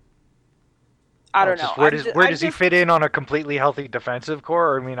don't know. Where does he fit in on a completely healthy defensive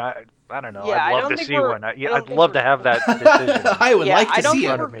core? I mean, I don't know. Yeah, I'd love to see one. I'd love to have that decision. I would like to see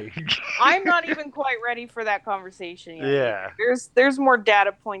it. I'm not even quite ready for that conversation yet. Yeah. There's more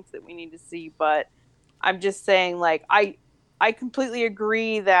data points that we need to see, but I'm just saying, like, I completely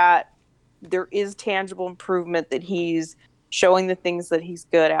agree that there is tangible improvement, that he's showing the things that he's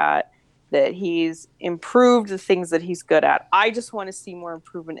good at, that he's improved the things that he's good at. I just want to see more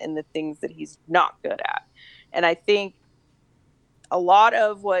improvement in the things that he's not good at. And I think a lot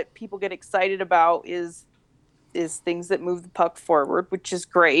of what people get excited about is things that move the puck forward, which is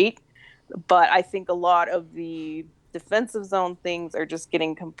great. But I think a lot of the defensive zone things are just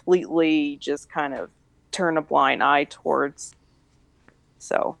getting completely just kind of turn a blind eye towards.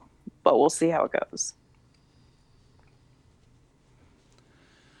 So, but we'll see how it goes.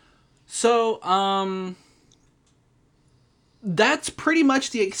 So, that's pretty much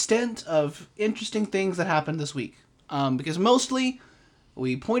the extent of interesting things that happened this week. Because mostly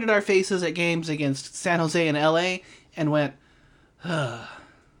we pointed our faces at games against San Jose and LA and went,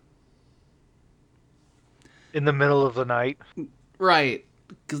 in the middle of the night. Right,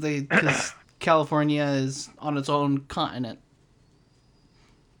 because California is on its own continent.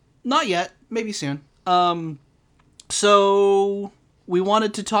 Not yet, maybe soon. So we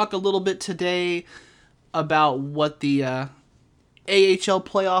wanted to talk a little bit today about what the AHL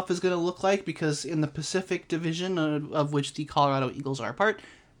playoff is going to look like, because in the Pacific Division, of which the Colorado Eagles are a part,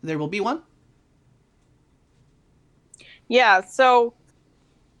 there will be one. Yeah, so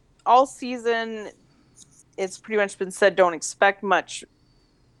all season, it's pretty much been said, don't expect much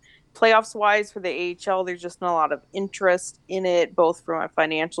playoffs-wise for the AHL. There's just not a lot of interest in it, both from a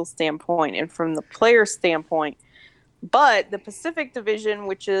financial standpoint and from the player standpoint. But the Pacific Division,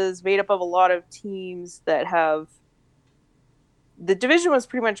 which is made up of a lot of teams that have... The division was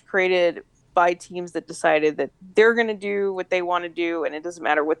pretty much created by teams that decided that they're going to do what they want to do, and it doesn't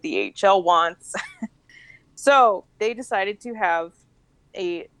matter what the AHL wants. So they decided to have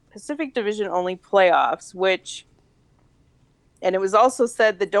a Pacific Division only playoffs, and it was also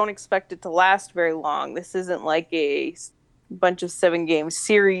said that don't expect it to last very long. This isn't like a bunch of 7-game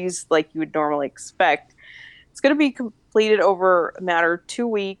series like you would normally expect. It's going to be completed over a matter of 2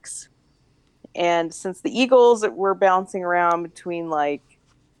 weeks. And since the Eagles were bouncing around between like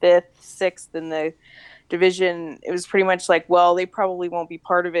 5th, 6th in the division, it was pretty much like, well, they probably won't be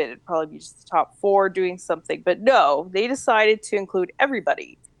part of it. It'd probably be just the top 4 doing something. But no, they decided to include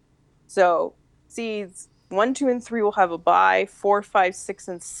everybody. So seeds 1, 2, and 3 will have a bye. 4, 5, 6,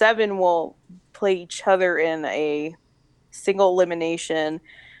 and 7 will play each other in a single elimination,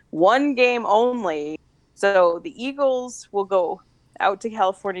 1 game only. So the Eagles will go out to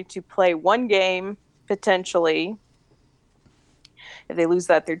California to play 1 game, potentially. If they lose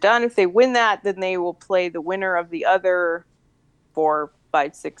that, they're done. If they win that, then they will play the winner of the other 4,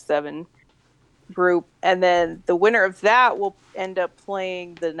 5, 6, 7 group. And then the winner of that will end up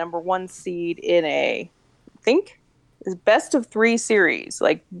playing the number 1 seed in I think It's best of 3 series.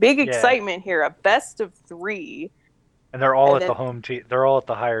 Like, big Yeah. excitement here. A best of 3. And they're all And at then- the home team. They're all at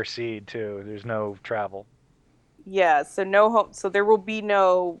the higher seed too. There's no travel. Yeah, so no home. So there will be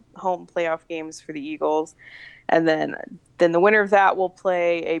no home playoff games for the Eagles, and then the winner of that will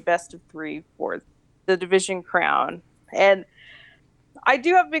play a best of 3 for the division crown. And I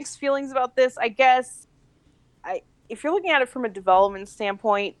do have mixed feelings about this. I guess if you're looking at it from a development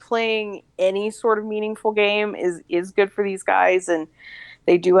standpoint, playing any sort of meaningful game is good for these guys, and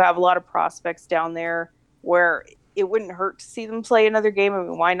they do have a lot of prospects down there where it wouldn't hurt to see them play another game. I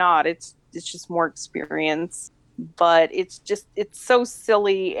mean, why not? It's just more experience. But it's so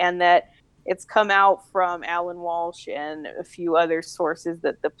silly, and that it's come out from Alan Walsh and a few other sources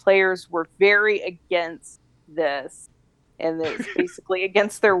that the players were very against this, and that it's basically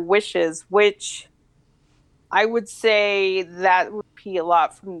against their wishes, which I would say that would be a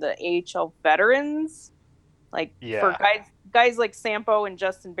lot from the AHL veterans. Like, for guys like Sampo and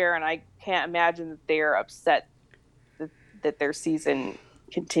Justin Barron, I can't imagine that they are upset that their season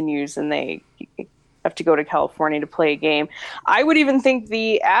continues and they have to go to California to play a game. I would even think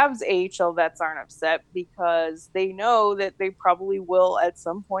the Avs AHL vets aren't upset because they know that they probably will at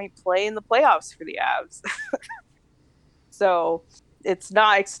some point play in the playoffs for the Avs. So it's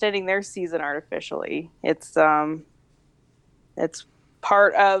not extending their season artificially. It's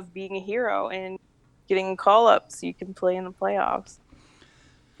part of being a hero and getting a call up so you can play in the playoffs.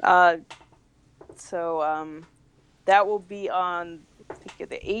 So that will be on, I think,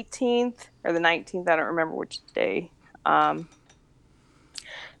 the 18th or the 19th. I don't remember which day.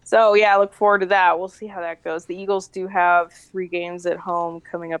 So yeah, I look forward to that. We'll see how that goes. The Eagles do have 3 games at home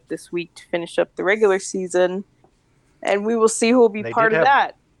coming up this week to finish up the regular season, and we will see who will be part of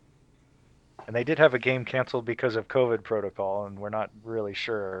that. And they did have a game canceled because of COVID protocol, and we're not really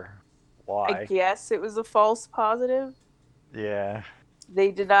sure why. I guess it was a false positive. Yeah.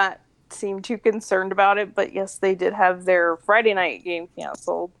 They did not seem too concerned about it, but yes, they did have their Friday night game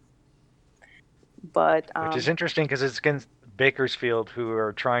canceled. But which is interesting because it's against Bakersfield, who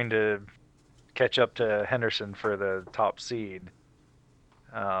are trying to catch up to Henderson for the top seed.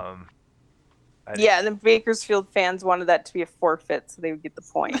 Yeah, and the Bakersfield fans wanted that to be a forfeit so they would get the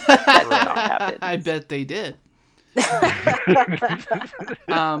point. That did not happen. I bet they did.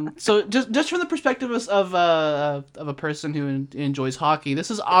 So just from the perspective of a person who enjoys hockey, this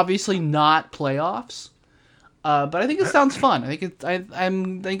is obviously not playoffs, but I think it sounds fun. I think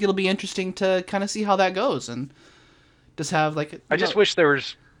think it'll be interesting to kind of see how that goes, and just have like. I just wish there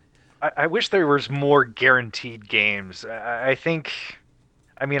was. I wish there was more guaranteed games. I think.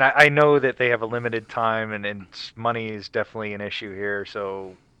 I mean, I know that they have a limited time, and money is definitely an issue here.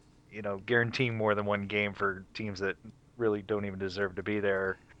 So, guaranteeing more than one game for teams that really don't even deserve to be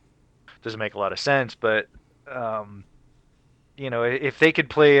there doesn't make a lot of sense. But, if they could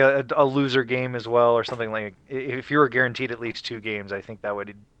play a loser game as well or something like, if you were guaranteed at least 2 games, I think that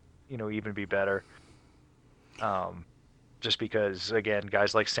would, even be better. Just because, again,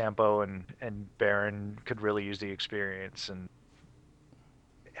 guys like Sampo and Barron could really use the experience, and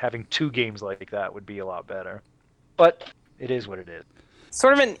having 2 games like that would be a lot better. But it is what it is.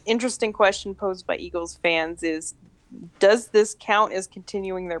 Sort of an interesting question posed by Eagles fans is, does this count as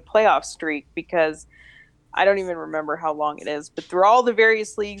continuing their playoff streak? Because I don't even remember how long it is, but through all the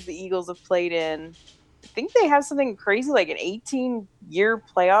various leagues the Eagles have played in, I think they have something crazy like an 18-year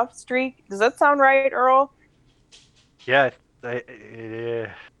playoff streak. Does that sound right, Earl? Yeah, might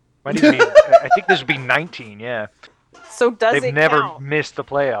even be, I think this would be 19, yeah. So does They've it never count? missed the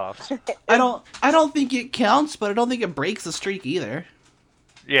playoffs. I don't think it counts, but I don't think it breaks the streak either.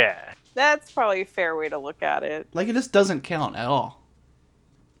 Yeah. That's probably a fair way to look at it. Like, it just doesn't count at all.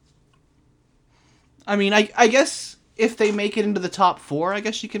 I mean, I guess if they make it into the top 4, I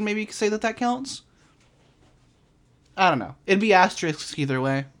guess you can maybe say that counts. I don't know. It'd be asterisks either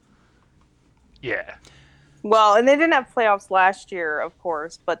way. Yeah. Well, and they didn't have playoffs last year, of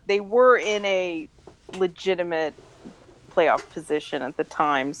course, but they were in a legitimate playoff position at the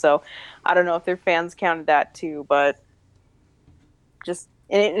time. So I don't know if their fans counted that too, but just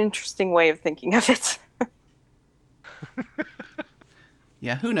an interesting way of thinking of it.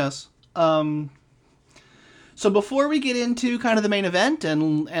 Yeah, who knows? So before we get into kind of the main event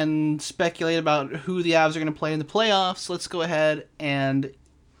and speculate about who the Avs are going to play in the playoffs, let's go ahead and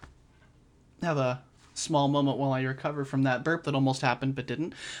have a small moment while I recover from that burp that almost happened but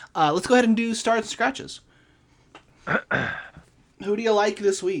didn't. Let's go ahead and do stars and scratches. Who do you like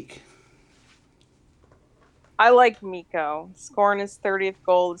this week? I like Mikko. Scoring his 30th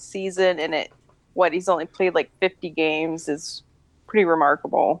goal of the season, and he's only played like 50 games is pretty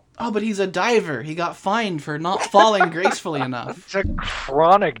remarkable. Oh, but he's a diver. He got fined for not falling gracefully enough. It's a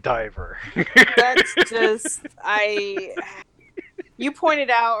chronic diver. That's just You pointed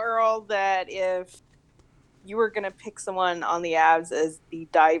out, Earl, that if you were gonna pick someone on the Avs as the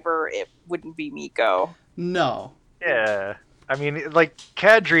diver, it wouldn't be Mikko. No. Yeah. I mean, like,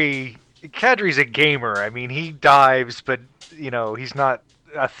 Kadri's a gamer. I mean, he dives, but, he's not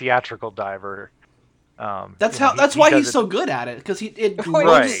a theatrical diver. That's he why does he's it so good at it, because it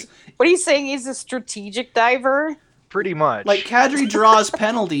Right. looks What are you saying? He's a strategic diver? pretty much. like Kadri draws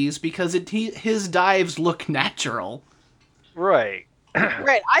penalties because his dives look natural. Right.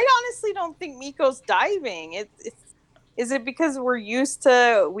 Right. I honestly don't think Mikko's diving. Is it because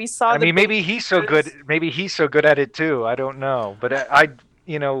we saw? I mean, maybe he's so good. Maybe he's so good at it too. I don't know, but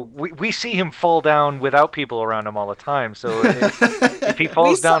we see him fall down without people around him all the time. So if he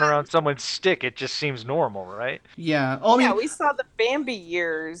falls down around someone's stick, it just seems normal, right? Yeah. Oh, I mean, Yeah, we saw the Bambi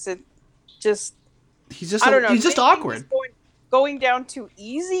years. It just he's just I don't know. he's just Maybe awkward. he's going down too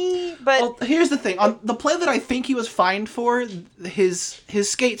easy, but Well, here's the thing. On the play that I think he was fined for, his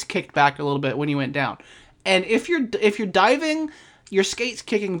skates kicked back a little bit when he went down. And if you're diving, your skates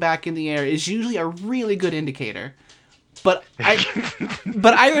kicking back in the air is usually a really good indicator. But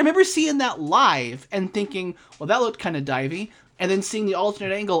I remember seeing that live and thinking, well, that looked kind of divey. And then seeing the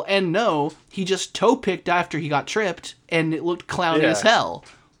alternate angle, and no, he just toe picked after he got tripped, and it looked clowny as hell.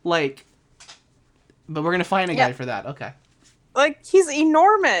 Like, but we're gonna find a guy for that. Okay. like he's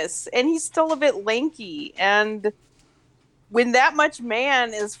enormous and he's still a bit lanky, and when that much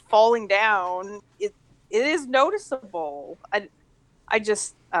man is falling down, it is noticeable. I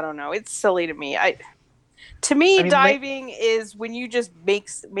don't know, it's silly to me. To me, diving is when you just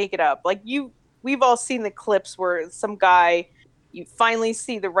make it up. Like we've all seen the clips where some guy, you finally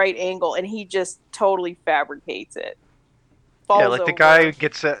see the right angle and he just totally fabricates it. Yeah, like the guy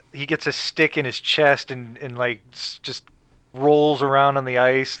gets a stick in his chest and like just rolls around on the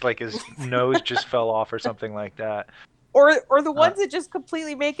ice like his nose just fell off or something like that. Or the ones that just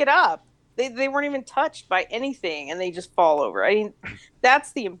completely make it up. They weren't even touched by anything and they just fall over. I mean,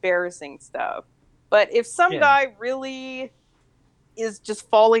 that's the embarrassing stuff. But if some guy really is just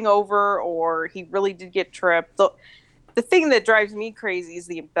falling over or he really did get tripped, the thing that drives me crazy is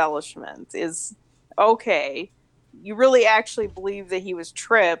the embellishment. Is, okay, you really actually believe that he was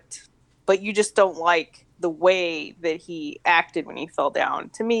tripped, but you just don't like the way that he acted when he fell down.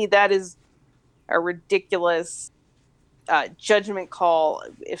 To me, that is a ridiculous judgment call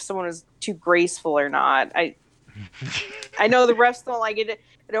if someone is too graceful or not. I know the refs don't like it.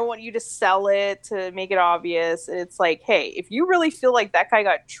 I don't want you to sell it to make it obvious. It's like, hey, if you really feel like that guy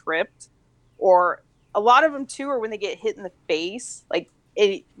got tripped, or a lot of them too are when they get hit in the face, like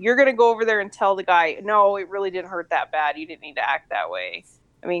you're going to go over there and tell the guy, no, it really didn't hurt that bad. You didn't need to act that way.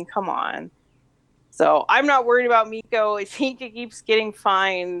 I mean, come on. So I'm not worried about Mikko. If he keeps getting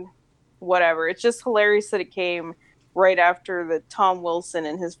fined, whatever. It's just hilarious that it came right after the Tom Wilson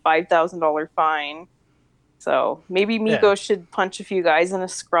and his $5,000 fine. So maybe Mikko should punch a few guys in a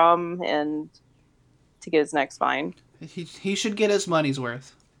scrum and to get his next fine. He should get his money's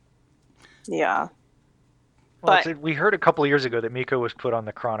worth. Yeah. Well, we heard a couple of years ago that Mikko was put on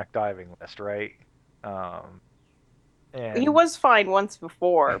the chronic diving list, right? And he was fined once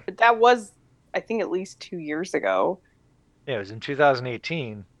before, but that was, I think, at least 2 years ago. Yeah, it was in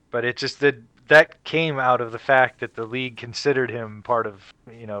 2018, but it just that came out of the fact that the league considered him part of,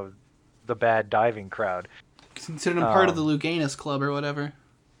 the bad diving crowd. Considered him part of the Luganus club or whatever.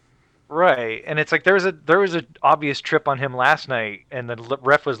 Right, and it's like there was a obvious trip on him last night, and the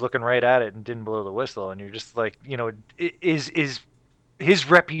ref was looking right at it and didn't blow the whistle, and you're just like, is his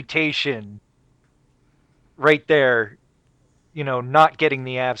reputation right there, not getting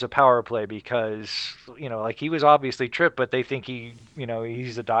the Avs a power play because, like he was obviously tripped, but they think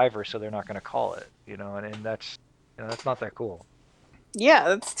he's a diver, so they're not going to call it, and that's not that cool. Yeah,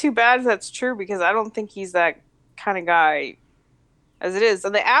 that's too bad if that's true, because I don't think he's that kind of guy as it is.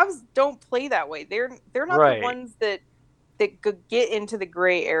 And the Avs don't play that way. They're not the ones that get into the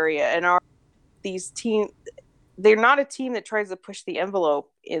gray area and are these team. They're not a team that tries to push the envelope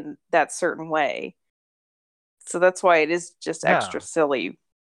in that certain way. So that's why it is just extra silly.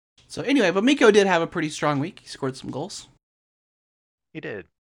 So anyway, but Mikko did have a pretty strong week. He scored some goals. He did.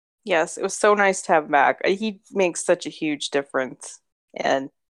 Yes, it was so nice to have him back. He makes such a huge difference. And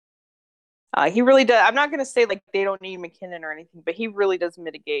he really does. I'm not going to say like they don't need McKinnon or anything, but he really does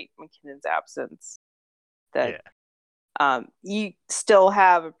mitigate McKinnon's absence. You still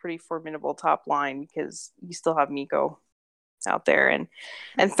have a pretty formidable top line because you still have Mikko out there.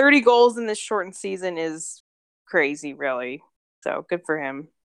 And 30 goals in this shortened season is crazy, really. So good for him.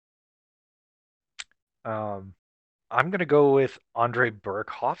 I'm going to go with Andrei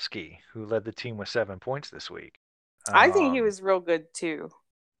Burakovsky, who led the team with 7 points this week. I think he was real good too.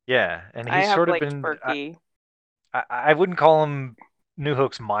 Yeah, and I he's have sort of liked been. Berkey. I wouldn't call him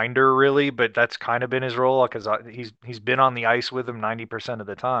Newhook's minder really, but that's kind of been his role because he's been on the ice with him 90% of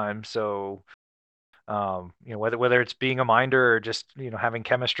the time. So, whether it's being a minder or just having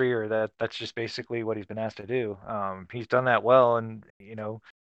chemistry or that's just basically what he's been asked to do. He's done that well, and he's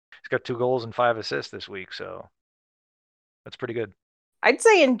got 2 goals and 5 assists this week, so that's pretty good. I'd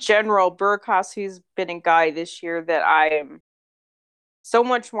say in general, Burakovsky's been a guy this year that I'm so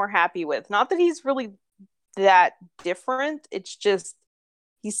much more happy with. Not that he's really that different. It's just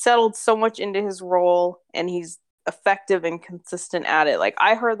he's settled so much into his role and he's effective and consistent at it. Like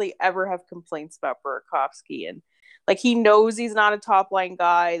I hardly ever have complaints about Burakovsky, and like he knows he's not a top line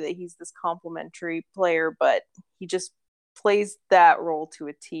guy, that he's this complimentary player, but he just plays that role to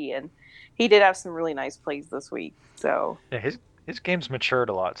a T, and he did have some really nice plays this week. So yeah, his game's matured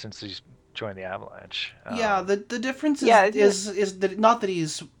a lot since he's joined the Avalanche. Yeah, the difference is that not that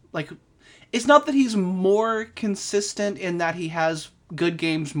he's like, it's not that he's more consistent in that he has good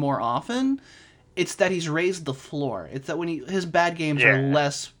games more often. It's that he's raised the floor. It's that when his bad games are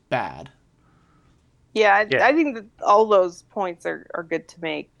less bad. Yeah, I think that all those points are good to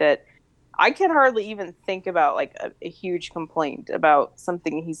make. That I can hardly even think about like a huge complaint about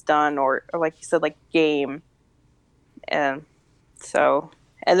something he's done or like you said, like game. And so,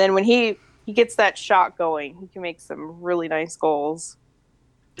 and then when he gets that shot going, he can make some really nice goals.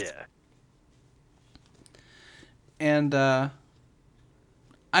 Yeah. And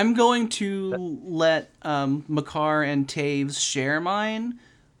I'm going to let Makar and Taves share mine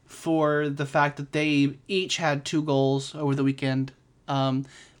for the fact that they each had 2 goals over the weekend.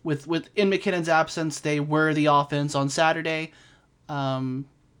 With in McKinnon's absence, they were the offense on Saturday, and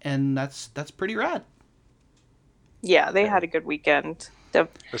that's pretty rad. Yeah, they had a good weekend.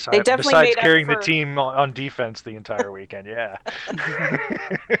 Besides carrying the team on defense the entire weekend, yeah.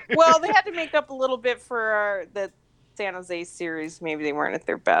 Well, they had to make up a little bit for the San Jose series. Maybe they weren't at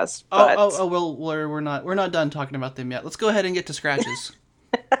their best. But... Well, we're not done talking about them yet. Let's go ahead and get to scratches.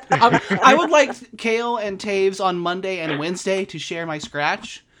 I would like Kale and Taves on Monday and Wednesday to share my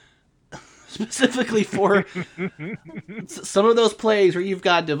scratch. Specifically for some of those plays where you've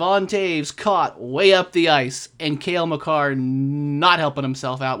got Devon Taves caught way up the ice and Cale Makar not helping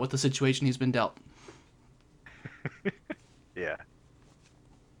himself out with the situation he's been dealt. Yeah.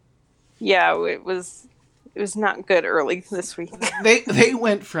 Yeah, it was not good early this week. They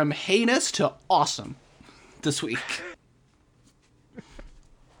went from heinous to awesome this week.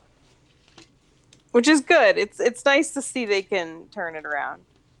 Which is good. It's nice to see they can turn it around.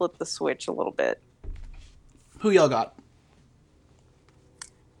 Flip the switch a little bit. Who y'all got?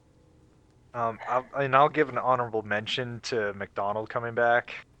 I'll give an honorable mention to McDonald coming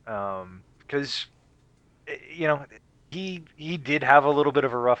back, because he did have a little bit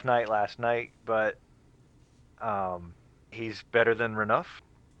of a rough night last night, but he's better than Renouf.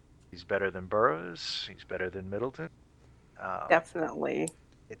 He's better than Burroughs. He's better than Middleton. Definitely.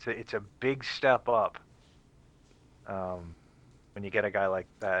 It's a big step up. When you get a guy like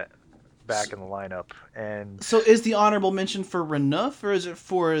that back in the lineup. And so is the honorable mention for Renouf, or is it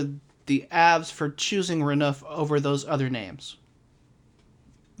for the Avs for choosing Renouf over those other names?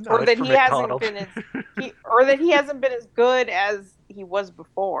 No, or that he hasn't been as good as he was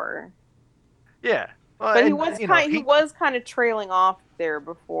before. Yeah. Well, but he was kind of trailing off there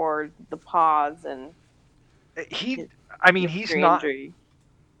before the pause, and he's not injury.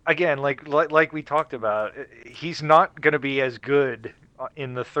 Again, like we talked about, he's not going to be as good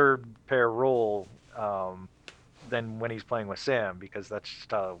in the third pair role than when he's playing with Sam, because that's just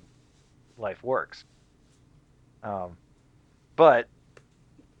how life works. But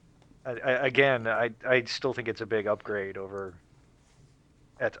I still think it's a big upgrade over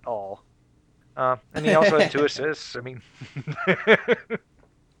et al. And he also had 2 assists. I mean,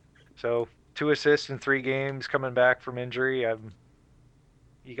 so 2 assists in 3 games coming back from injury.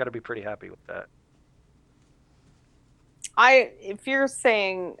 You got to be pretty happy with that. If you're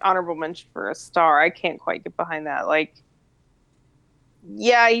saying honorable mention for a star, I can't quite get behind that. Like,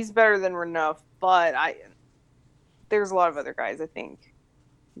 yeah, he's better than Renouf, but there's a lot of other guys I think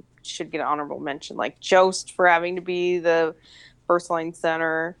should get an honorable mention, like Jost for having to be the first line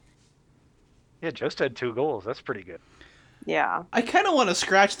center. Yeah, Jost had 2 goals. That's pretty good. Yeah. I kind of want to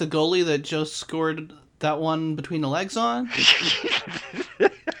scratch the goalie that Jost scored that one between the legs on.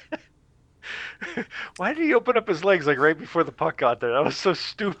 Why did he open up his legs like right before the puck got there? That was so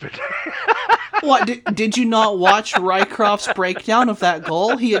stupid. What, did you not watch Rycroft's breakdown of that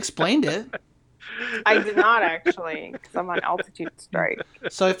goal? He explained it. I did not actually, because I'm on altitude strike.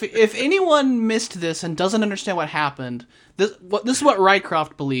 So if anyone missed this and doesn't understand what happened, this is what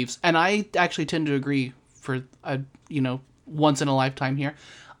Rycroft believes, and I actually tend to agree for once in a lifetime here.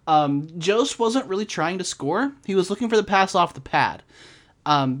 Jost wasn't really trying to score. He was looking for the pass off the pad.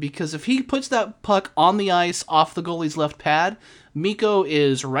 Because if he puts that puck on the ice off the goalie's left pad, Mikko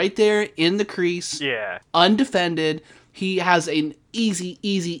is right there in the crease, undefended. He has an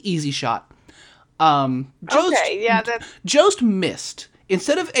easy shot. Jost missed.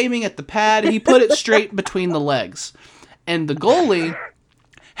 Instead of aiming at the pad, he put it straight between the legs. And the goalie,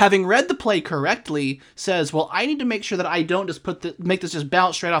 having read the play correctly, says, well, I need to make sure that I don't just make this just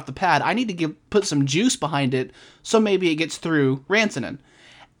bounce straight off the pad. I need to put some juice behind it so maybe it gets through Rantanen.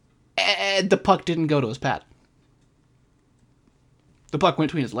 And the puck didn't go to his pad. The puck went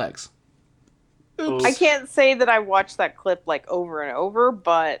between his legs. Oops. I can't say that I watched that clip like over and over,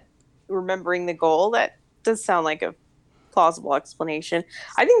 but remembering the goal, that does sound like a plausible explanation.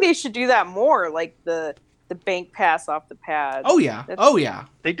 I think they should do that more, like the bank pass off the pad. Oh yeah.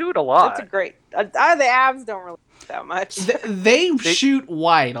 They do it a lot. That's a great. The Avs don't really do that much. They shoot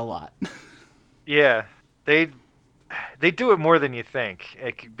wide a lot. Yeah, they do it more than you think,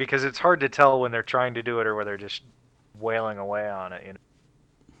 because it's hard to tell when they're trying to do it or whether they're just wailing away on it.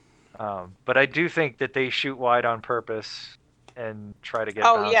 But I do think that they shoot wide on purpose and try to get.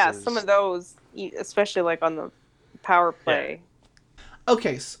 Oh yeah, bounces. some of those, especially like on the power play. Yeah.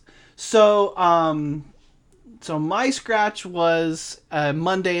 Okay, so my scratch was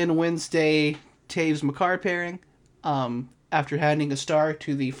Monday and Wednesday Taves Makar pairing. After handing a star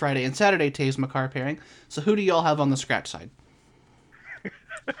to the Friday and Saturday Taves Makar pairing. So who do y'all have on the scratch side?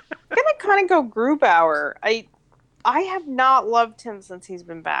 I'm gonna kind of go Grubauer. I have not loved him since he's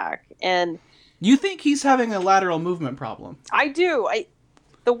been back, and you think he's having a lateral movement problem? I do.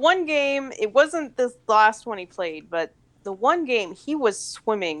 The one game, it wasn't this last one he played, but the one game he was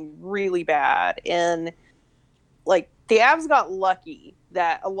swimming really bad, and like the Avs got lucky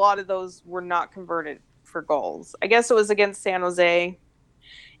that a lot of those were not converted for goals. I guess it was against San Jose,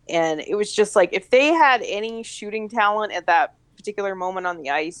 and it was just like if they had any shooting talent at that particular moment on the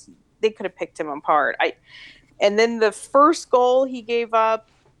ice, they could have picked him apart. And then the first goal he gave up,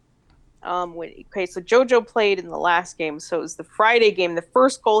 so JoJo played in the last game, so it was the Friday game. The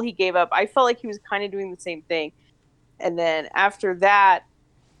first goal he gave up, I felt like he was kind of doing the same thing, and then after that,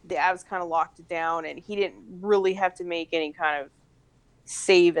 the Avs kind of locked it down, and he didn't really have to make any kind of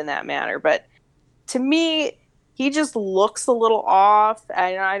save in that manner. But to me, he just looks a little off,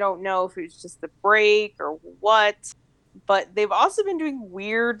 and I don't know if it's just the break or what. But they've also been doing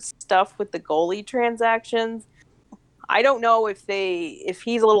weird stuff with the goalie transactions. I don't know if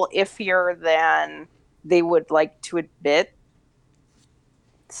he's a little iffier than they would like to admit.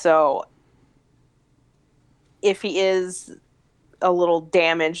 So if he is a little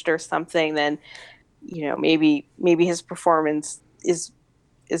damaged or something, then maybe his performance is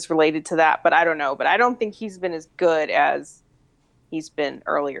related to that. But I don't know. But I don't think he's been as good as he's been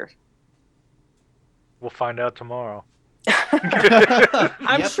earlier. We'll find out tomorrow.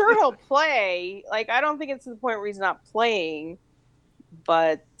 I'm sure he'll play. Like, I don't think it's to the point where he's not playing,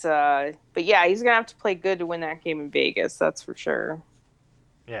 but yeah, he's gonna have to play good to win that game in Vegas. That's for sure.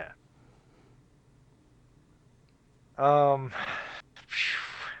 Yeah. I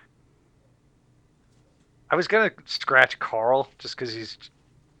was gonna scratch Carl just because he's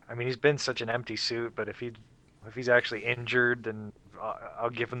been such an empty suit. But if he's actually injured, then I'll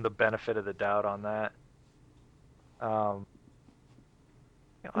give him the benefit of the doubt on that.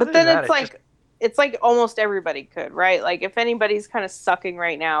 But then it's like almost everybody could, right? Like if anybody's kind of sucking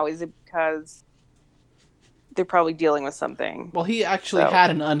right now, is it because they're probably dealing with something? Well, he actually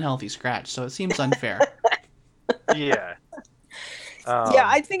had an unhealthy scratch, so it seems unfair. Yeah. Yeah,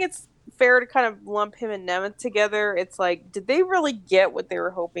 I think it's fair to kind of lump him and Nemeth together. It's like, did they really get what they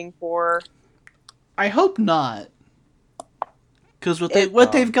were hoping for? I hope not. Because what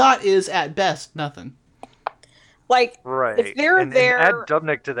they've got is, at best, nothing. Like, right. If they're and add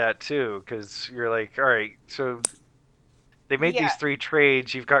Dubnyk to that, too, because you're like, all right, so they made these 3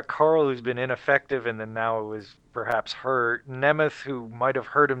 trades. You've got Carl, who's been ineffective, and then now was perhaps hurt. Nemeth, who might have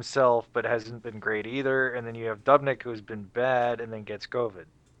hurt himself, but hasn't been great either. And then you have Dubnyk, who's been bad, and then gets COVID.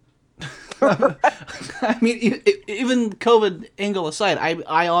 I mean, even COVID angle aside,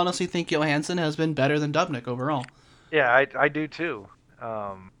 I honestly think Johansson has been better than Dubnyk overall. Yeah, I do, too.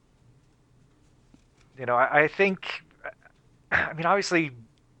 I think, obviously,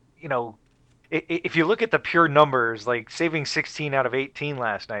 if you look at the pure numbers, like saving 16 out of 18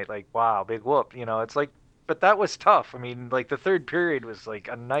 last night, like wow, big whoop. It's like, but that was tough. I mean, like the third period was like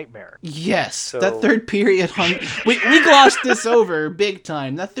a nightmare. Yes, that third period we glossed this over big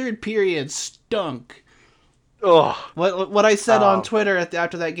time. That third period stunk. Oh, What I said on Twitter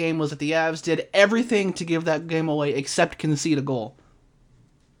after that game was that the Avs did everything to give that game away except concede a goal.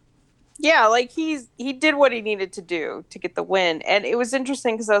 Yeah, like he did what he needed to do to get the win. And it was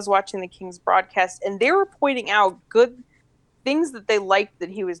interesting because I was watching the Kings broadcast and they were pointing out good things that they liked that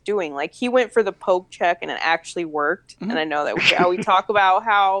he was doing. Like he went for the poke check and it actually worked. Mm-hmm. And I know that we talk about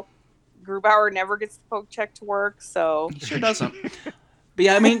how Grubauer never gets the poke check to work, so he sure doesn't. But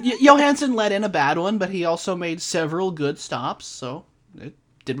yeah, I mean, Johansson let in a bad one, but he also made several good stops, so it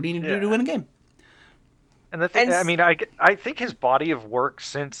did what he needed to do to win a game. And the thing, I mean, I think his body of work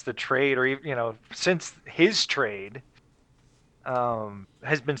since the trade, or since his trade,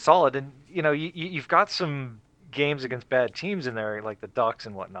 has been solid. And you've got some games against bad teams in there, like the Ducks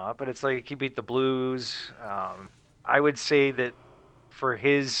and whatnot. But it's like he beat the Blues. I would say that for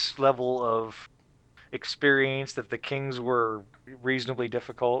his level of experience, that the Kings were reasonably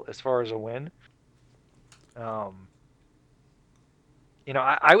difficult as far as a win.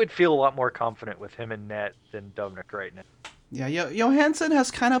 I would feel a lot more confident with him in net than Dubnyk right now. Yeah, Johansson has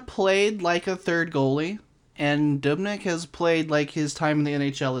kind of played like a third goalie, and Dubnyk has played like his time in the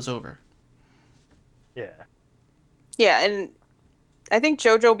NHL is over. Yeah. Yeah, and I think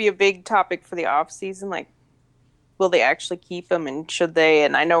JoJo will be a big topic for the offseason. Like, will they actually keep him, and should they?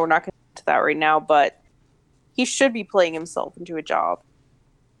 And I know we're not going to get to that right now, but he should be playing himself into a job.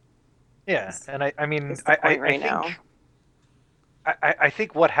 Yeah, and I mean, I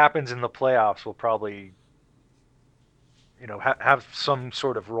think what happens in the playoffs will probably, have some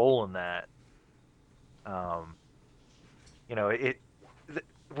sort of role in that.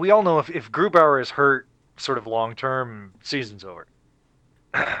 We all know if Grubauer is hurt, sort of long term, season's over.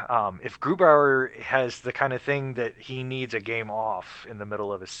 If Grubauer has the kind of thing that he needs a game off in the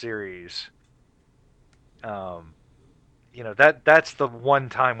middle of a series, that's the one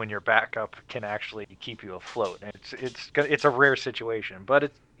time when your backup can actually keep you afloat. And it's a rare situation, but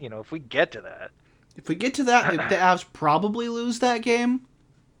it's if we get to that, the Avs probably lose that game,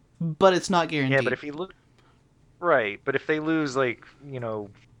 but it's not guaranteed. Yeah, but if if they lose 3-2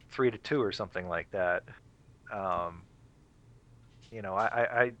 or something like that, I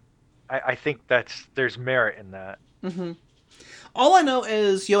think there's merit in that. Mm-hmm. All I know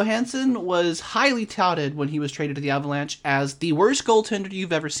is Johansson was highly touted when he was traded to the Avalanche as the worst goaltender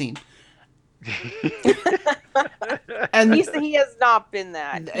you've ever seen. And he has not been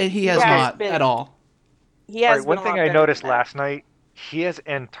that. He has not at all. He has. One thing I noticed last night, he has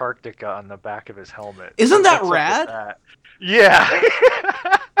Antarctica on the back of his helmet. Isn't that rad? Yeah.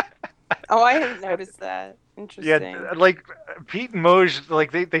 Oh, I haven't noticed that. Interesting. Yeah, like Pete and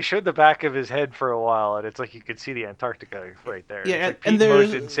Moj, they showed the back of his head for a while, and it's like you could see the Antarctica right there. Yeah, like Pete and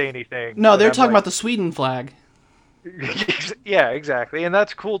Moj didn't say anything. No, they're talking about the Sweden flag. Yeah, exactly, and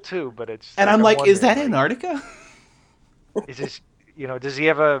that's cool too. But it's and I'm like, is that Antarctica? Is this does he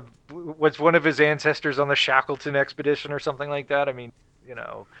have was one of his ancestors on the Shackleton expedition or something like that? I mean,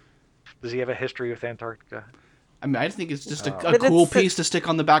 does he have a history with Antarctica? I mean, I think it's just a cool piece to stick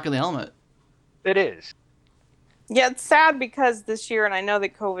on the back of the helmet. It is. Yeah, it's sad because this year, and I know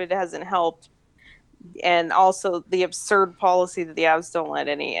that COVID hasn't helped, and also the absurd policy that the Avs don't let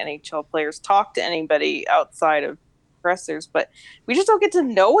any NHL players talk to anybody outside of pressers, but we just don't get to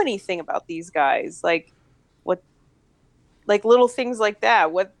know anything about these guys. Like little things like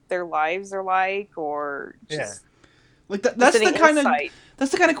that, what their lives are like, or just like that's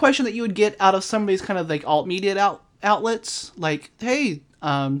the kind of question that you would get out of somebody's kind of like alt media outlets. Like, hey,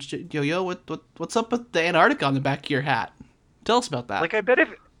 Yo, what's up with the Antarctica on the back of your hat? Tell us about that. Like, I bet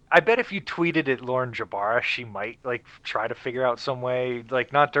if you tweeted at Lauren Jabara, she might try to figure out some way,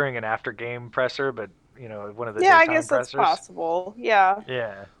 not during an after game presser, but one of the I guess pressers. That's possible. Yeah.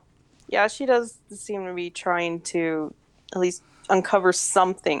 Yeah. Yeah, she does seem to be trying to at least uncover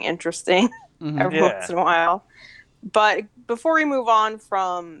something interesting every once in a while. But before we move on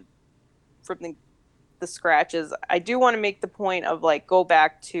from the scratches, I do want to make the point of go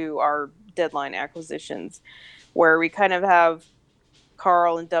back to our deadline acquisitions, where we kind of have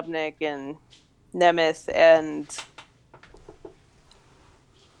Carl and Dubnyk and Nemeth,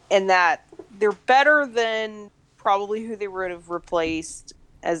 and that they're better than probably who they would have replaced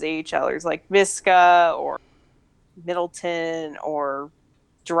as AHLers, like Miska or Middleton or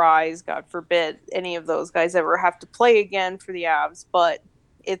Dries. God forbid any of those guys ever have to play again for the Avs. But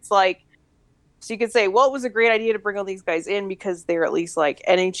it's so you could say, well, it was a great idea to bring all these guys in because they're at least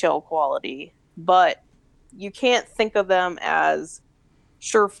NHL quality. but you can't think of them as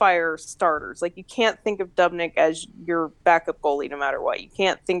surefire starters. Like, you can't think of Dubnyk as your backup goalie no matter what. You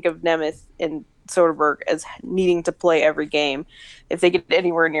can't think of Nemeth and Soderberg as needing to play every game if they get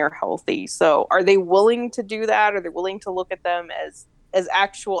anywhere near healthy. So are they willing to do that? Are they willing to look at them as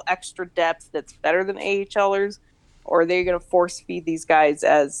actual extra depth that's better than AHLers? Or are they going to force feed these guys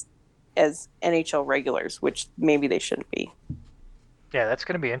as NHL regulars, which maybe they shouldn't be? Yeah, that's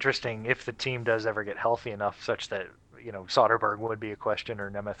going to be interesting if the team does ever get healthy enough such that, Soderberg would be a question or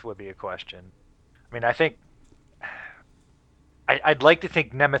Nemeth would be a question. I mean, I think I'd like to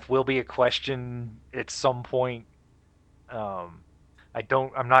think Nemeth will be a question at some point. I'm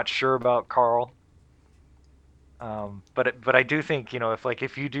not sure about Carl. But I do think,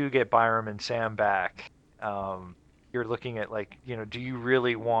 if you do get Byram and Sam back, you're looking at do you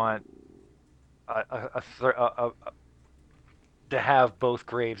really want to have both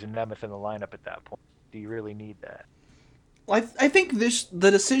Graves and Nemeth in the lineup at that point? Do you really need that? Well, I think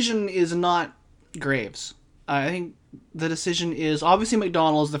the decision is not Graves. I think the decision is obviously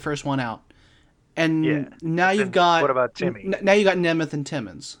McDonald is the first one out, and now you've got what about Timmy? Now you got Nemeth and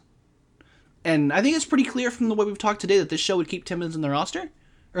Timmins, and I think it's pretty clear from the way we've talked today that this show would keep Timmins in the roster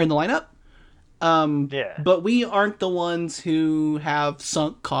or in the lineup. But we aren't the ones who have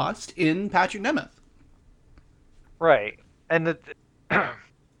sunk cost in Patrick Nemeth. Right, and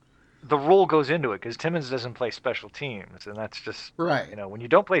the rule goes into it because Timmins doesn't play special teams, and that's just right. When you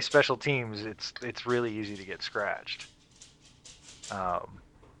don't play special teams, it's really easy to get scratched.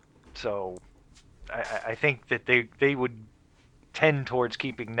 So I think that they would tend towards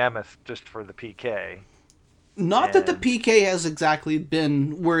keeping Nemeth just for the PK. Not that the PK has exactly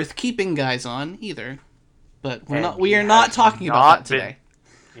been worth keeping guys on either, but we are not talking about that today.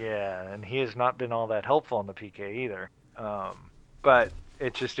 Yeah, and he has not been all that helpful on the PK either. But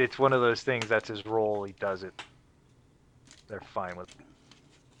it's one of those things. That's his role. He does it. They're fine with it.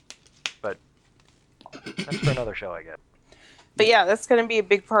 But that's for another show, I guess. But yeah, that's going to be a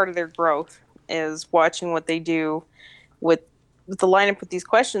big part of their growth, is watching what they do with the lineup with these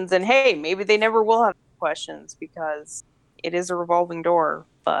questions. And hey, maybe they never will have questions because it is a revolving door.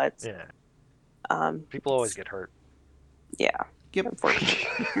 But yeah, people always get hurt. Yeah. Yep.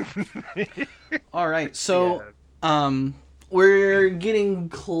 Unfortunately. All right. So, we're getting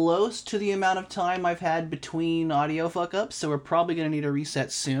close to the amount of time I've had between audio fuck-ups, so we're probably going to need a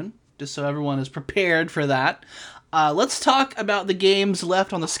reset soon, just so everyone is prepared for that. Let's talk about the games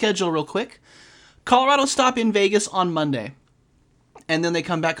left on the schedule real quick. Colorado stop in Vegas on Monday, and then they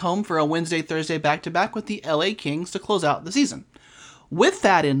come back home for a Wednesday, Thursday back-to-back with the LA Kings to close out the season. With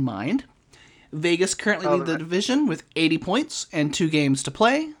that in mind, Vegas currently lead the division with 80 points and 2 games to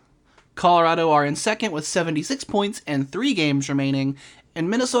play. Colorado are in second with 76 points and 3 games remaining, and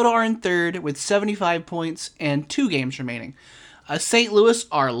Minnesota are in third with 75 points and 2 games remaining. St. Louis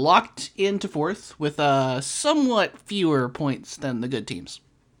are locked into fourth with somewhat fewer points than the good teams.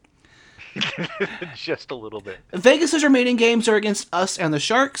 Just a little bit. Vegas's remaining games are against us and the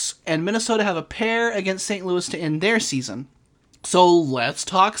Sharks, and Minnesota have a pair against St. Louis to end their season. So let's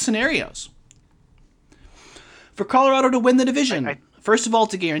talk scenarios. For Colorado to win the division, first of all,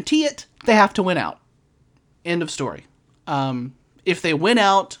 to guarantee it, they have to win out. End of story. If they win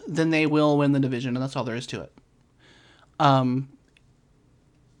out, then they will win the division, and that's all there is to it.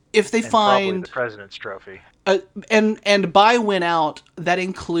 If they find probably the President's Trophy, and by win out, that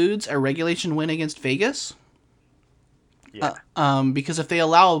includes a regulation win against Vegas. Yeah. Because if they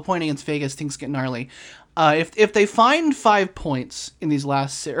allow a point against Vegas, things get gnarly. If they find 5 points in these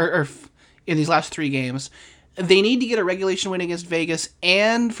last in these last 3 games, they need to get a regulation win against Vegas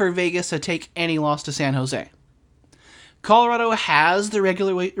and for Vegas to take any loss to San Jose. Colorado has the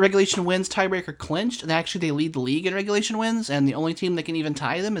regulation wins tiebreaker clinched, and actually they lead the league in regulation wins, and the only team that can even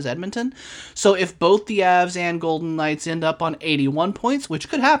tie them is Edmonton. So if both the Avs and Golden Knights end up on 81 points, which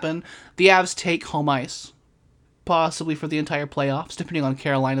could happen, the Avs take home ice, possibly for the entire playoffs, depending on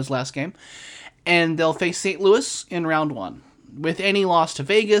Carolina's last game, and they'll face St. Louis in round 1. With any loss to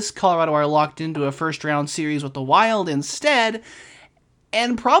Vegas, Colorado are locked into a first-round series with the Wild instead,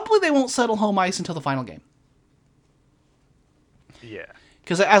 and probably they won't settle home ice until the final game. Yeah.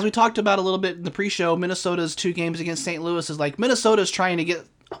 Because as we talked about a little bit in the pre-show, Minnesota's 2 games against St. Louis is like Minnesota's trying to get,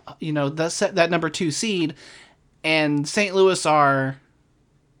 that number 2 seed, and St. Louis are,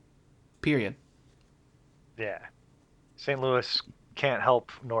 period. Yeah. St. Louis can't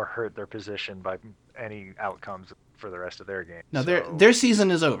help nor hurt their position by any outcomes for the rest of their game. No, their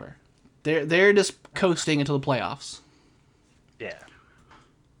season is over. They're just coasting until the playoffs. Yeah.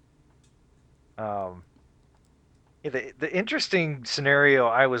 Yeah, the interesting scenario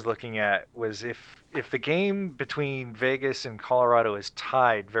I was looking at was if the game between Vegas and Colorado is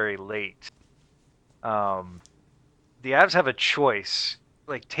tied very late, um, the Avs have a choice.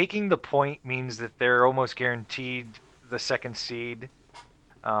 Like taking the point means that they're almost guaranteed the second seed.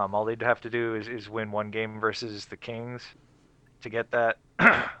 All they'd have to do is win one game versus the Kings to get that.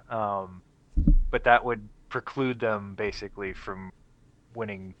 um, but that would preclude them basically from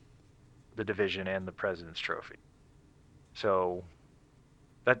winning the division and the President's Trophy. So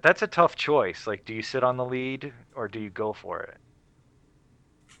that's a tough choice. Like, do you sit on the lead or do you go for it?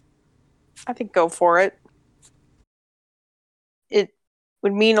 I think go for it. It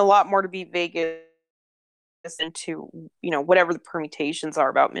would mean a lot more to beat Vegas than to, whatever the permutations are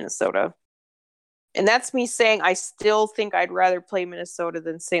about Minnesota. And that's me saying I still think I'd rather play Minnesota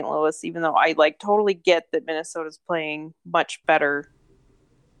than St. Louis, even though I totally get that Minnesota's playing much better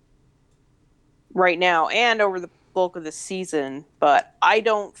right now and over the bulk of the season. But I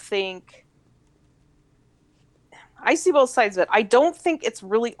see both sides of it. I don't think it's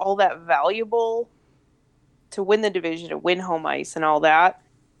really all that valuable to win the division, to win home ice and all that.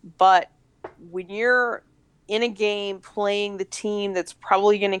 But when you're in a game playing the team that's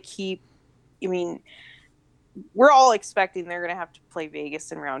probably going to keep, we're all expecting they're going to have to play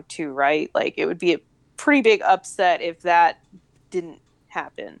Vegas in round 2, right? Like, it would be a pretty big upset if that didn't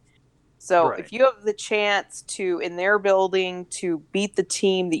happen. So if you have the chance to, in their building, to beat the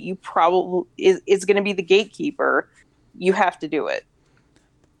team that you probably is going to be the gatekeeper, you have to do it.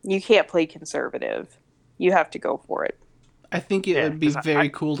 You can't play conservative. You have to go for it. I think it would be very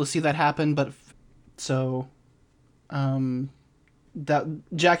cool to see that happen, but that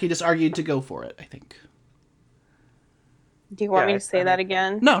Jackie just argued to go for it, I think. Do you want me to say that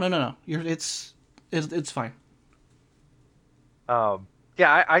again? No. It's fine. I'd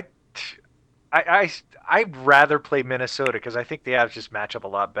rather play Minnesota because I think the Avs just match up a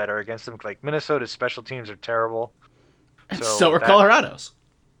lot better against them. Like, Minnesota's special teams are terrible. So are Colorado's.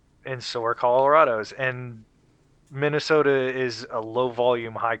 And so are Colorado's. And Minnesota is a low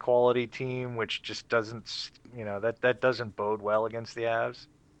volume, high quality team, which just doesn't, that doesn't bode well against the Avs.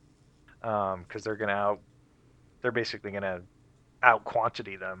 Because they're basically gonna out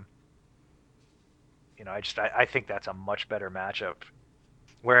quantity them. I think that's a much better matchup.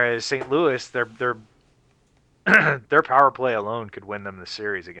 Whereas St. Louis, their their power play alone could win them the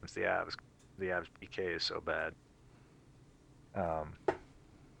series against the Avs. The Avs PK is so bad.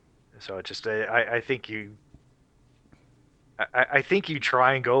 So it just I think you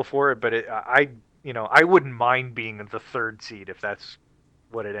try and go for it, but I wouldn't mind being the third seed if that's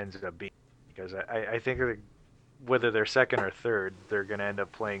what it ends up being, because I think whether they're second or third, they're going to end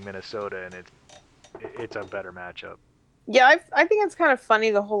up playing Minnesota, and it's a better matchup. Yeah, I think it's kind of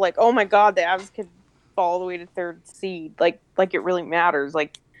funny, the whole oh my god, the Avs could fall all the way to third seed, like it really matters, the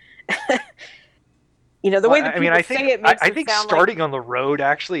way that people say it makes I think starting on the road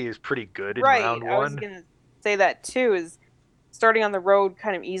actually is pretty good in round 1. I was going to say that too, is starting on the road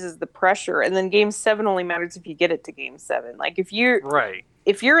kind of eases the pressure, and then Game 7 only matters if you get it to Game 7. Like, if you're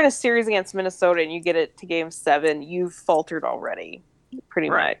in a series against Minnesota and you get it to Game 7, you've faltered already, pretty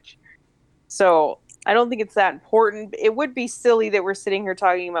much. So I don't think it's that important. It would be silly that we're sitting here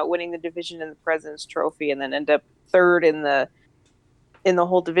talking about winning the division and the President's Trophy and then end up third in the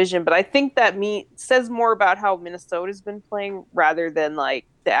whole division. But I think that says more about how Minnesota's been playing rather than the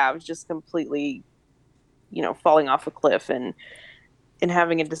Avs just completely, falling off a cliff and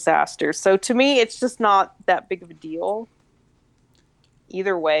having a disaster. So to me, it's just not that big of a deal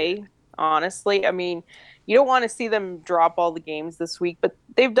either way, honestly. I mean, you don't want to see them drop all the games this week, but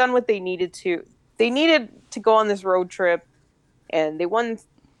they've done what they needed to. They needed to go on this road trip, and they won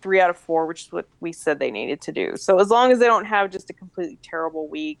 3 out of 4, which is what we said they needed to do. So as long as they don't have just a completely terrible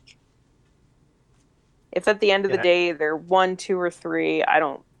week, if at the end of the day they're 1, 2, or 3, I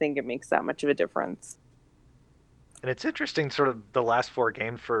don't think it makes that much of a difference. And it's interesting, sort of the last 4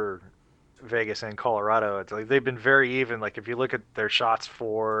 games for Vegas and Colorado. It's they've been very even. Like, if you look at their shots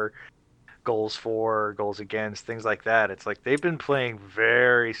for, goals against, things like that, it's they've been playing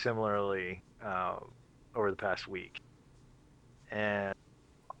very similarly over the past week. And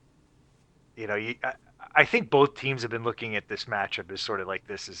I think both teams have been looking at this matchup as sort of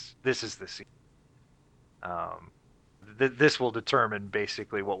this is the season. This will determine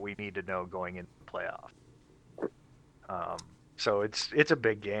basically what we need to know going into the playoff. So it's a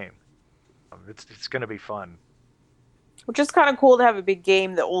big game. It's going to be fun. Which is kind of cool to have a big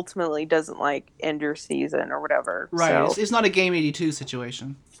game that ultimately doesn't end your season or whatever. Right. So, it's not a Game 82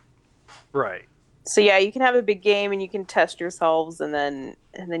 situation. Right. So yeah, you can have a big game and you can test yourselves, and then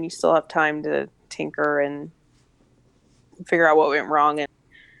you still have time to tinker and figure out what went wrong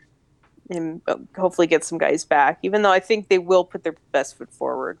and hopefully get some guys back. Even though I think they will put their best foot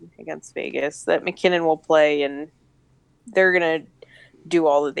forward against Vegas, that McKinnon will play and they're gonna do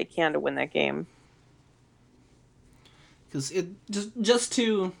all that they can to win that game. Because it just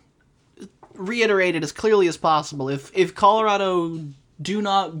to reiterate it as clearly as possible, if Colorado do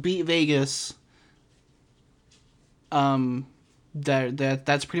not beat Vegas,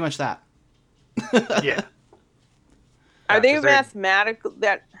 that's pretty much that. Yeah. Are they 'cause they're- mathematical?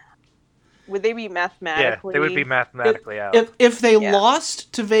 Would they be mathematically? Yeah, they would be mathematically out. If they Yeah.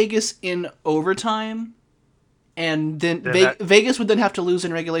 lost to Vegas in overtime, and then Then Vegas would then have to lose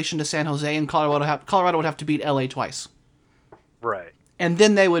in regulation to San Jose, and Colorado would have to beat LA twice, Right. and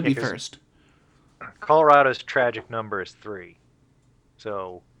then they would be 'cause- first. Colorado's tragic number is 3.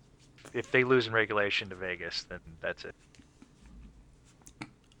 So if they lose in regulation to Vegas, then that's it.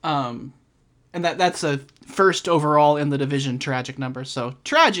 And that's a first overall in the division tragic number. So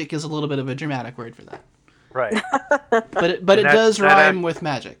tragic is a little bit of a dramatic word for that, Right. but it And does that- rhyme with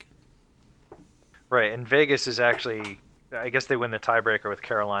magic. Right. And Vegas is actually, I guess they win the tiebreaker with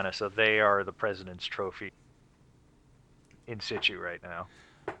Carolina, so they are the President's Trophy in situ right now.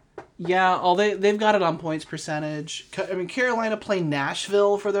 Yeah, they've got it on points percentage. I mean, Carolina play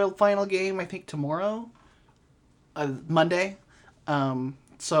Nashville for their final game, I think tomorrow, Monday.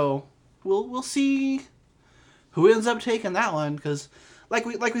 So we'll see who ends up taking that one, because like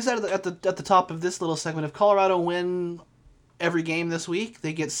we said at the top of this little segment, if Colorado win every game this week,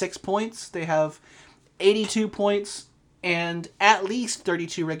 they get 6 points. They have 82 points and at least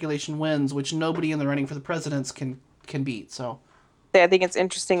 32 regulation wins, which nobody in the running for the Presidents can beat. So. I think it's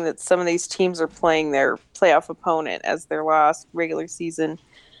interesting that some of these teams are playing their playoff opponent as their last regular season,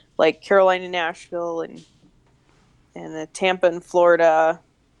 like Carolina, Nashville, and the Tampa and Florida,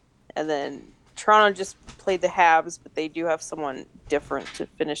 and then Toronto just played the Habs, but they do have someone different to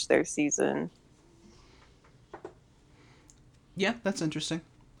finish their season. Yeah, that's interesting.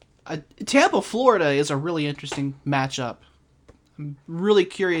 Tampa, Florida is a really interesting matchup. I'm really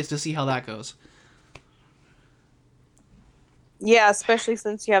curious to see how that goes. Yeah, especially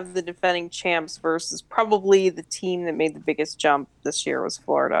since you have the defending champs versus probably the team that made the biggest jump this year was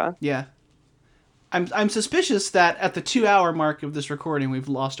Florida. Yeah. I'm suspicious that at the 2-hour mark of this recording, we've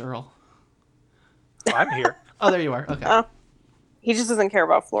lost Earl. I'm here. Oh, there you are. Okay. He just doesn't care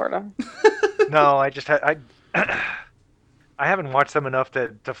about Florida. No, I just I haven't watched them enough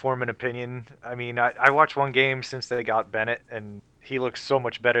to form an opinion. I mean, I watched one game since they got Bennett, and he looks so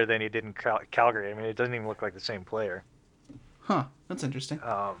much better than he did in Calgary. I mean, it doesn't even look like the same player. Huh. That's interesting.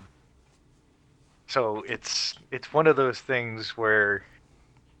 So it's one of those things where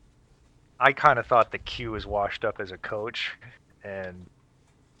I kind of thought the Q was washed up as a coach, and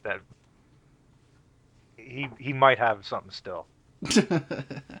that he might have something still Guess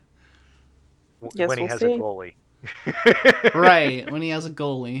when he we'll has see. a goalie. Right. When he has a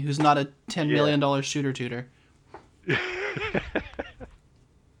goalie who's not a $10 million shooter tutor.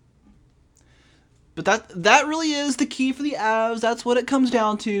 But that really is the key for the Avs. That's what it comes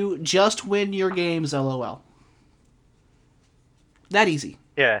down to. Just win your games, LOL. That easy.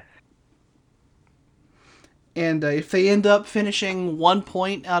 Yeah. And if they end up finishing 1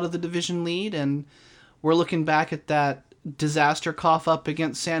 point out of the division lead, and we're looking back at that disaster cough up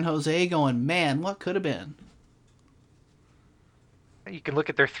against San Jose going, man, what could have been? You can look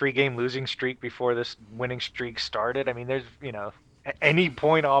at their 3-game losing streak before this winning streak started. I mean, there's, any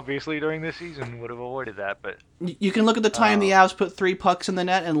point, obviously, during this season would have avoided that, but... You can look at the time the Avs put 3 pucks in the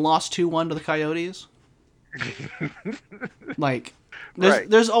net and lost 2-1 to the Coyotes. Like,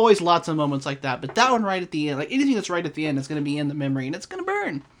 there's always lots of moments like that, but that one right at the end, like anything that's right at the end is going to be in the memory, and it's going to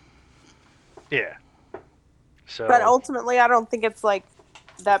burn. Yeah. So... But ultimately, I don't think it's like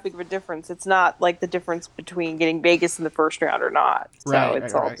that big of a difference. It's not like the difference between getting Vegas in the first round or not. So Right,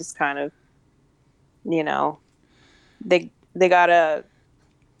 it's right, all right. just kind of, they gotta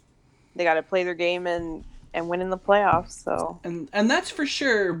play their game and win in the playoffs. So And that's for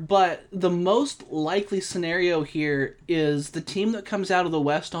sure, but the most likely scenario here is the team that comes out of the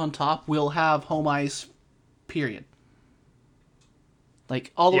West on top will have home ice, period.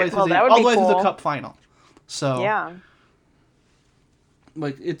 Like all the way through Well, that would all be the way through the cool. Cup final. So yeah,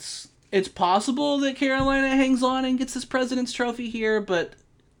 like it's possible that Carolina hangs on and gets this President's Trophy here, but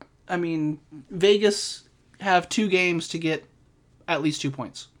I mean Vegas have 2 games to get at least 2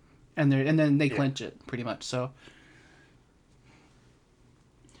 points, and then they clinch it pretty much. So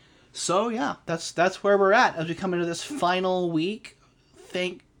yeah, that's where we're at as we come into this final week.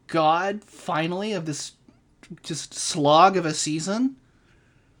 Thank God, finally, of this just slog of a season.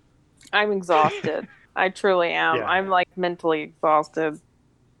 I'm exhausted. I truly am. Yeah. I'm like mentally exhausted. I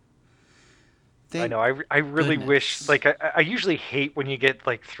Thank know. I really wish. goodness. Like I usually hate when you get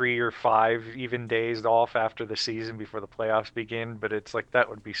like 3 or 5 even days off after the season before the playoffs begin. But it's like that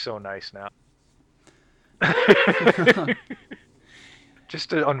would be so nice now.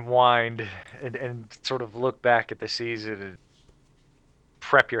 Just to unwind and sort of look back at the season and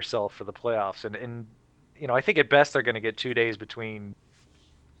prep yourself for the playoffs. And I think at best they're going to get 2 days between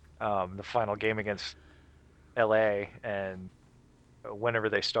the final game against LA and whenever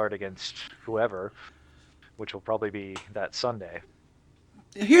they start against whoever, which will probably be that Sunday.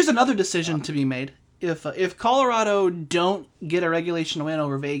 Here's another decision to be made. If Colorado don't get a regulation win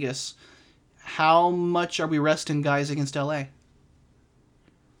over Vegas, how much are we resting guys against LA?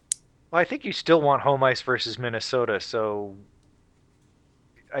 Well, I think you still want home ice versus Minnesota, so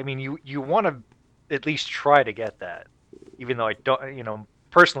I mean, you want to at least try to get that, even though I don't,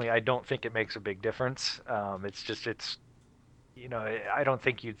 personally, I don't think it makes a big difference. I don't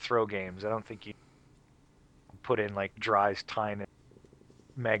think you'd throw games. I don't think you'd put in like Dries, Tyne, and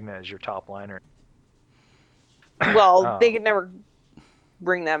Magna as your top liner. Well, they could never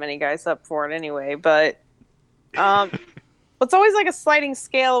bring that many guys up for it anyway, but it's always like a sliding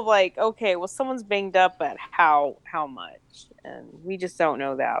scale of like, okay, well, someone's banged up, but how much? And we just don't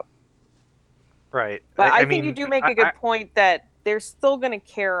know that. Right. But I think mean, you do make a good point that they're still going to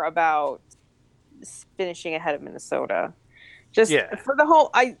care about finishing ahead of Minnesota. Just for the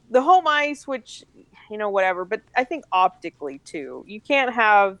home ice, which, whatever. But I think optically, too. You can't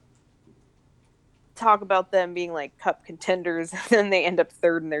talk about them being like cup contenders and then they end up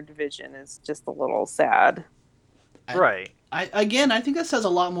third in their division. It's just a little sad. Right. I think that says a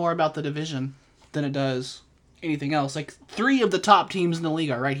lot more about the division than it does anything else. Like 3 of the top teams in the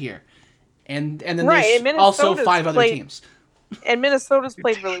league are right here, and then there's also 5 other teams. And Minnesota's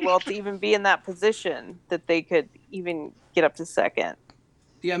played really well to even be in that position that they could even get up to second.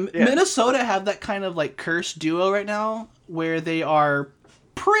 Yeah, Minnesota have that kind of like cursed duo right now where they are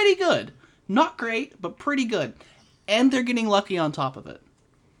pretty good, not great, but pretty good, and they're getting lucky on top of it.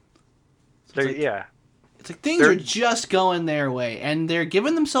 So It's like things are just going their way, and they're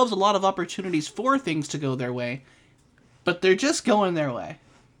giving themselves a lot of opportunities for things to go their way, but they're just going their way.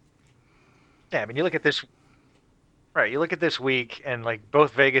 Yeah, I mean, you look at this week, and like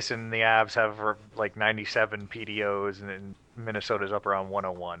both Vegas and the Avs have like 97 PDOs, and then Minnesota's up around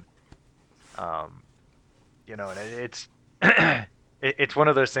 101. And it's it's one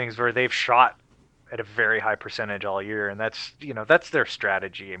of those things where they've shot at a very high percentage all year, and that's their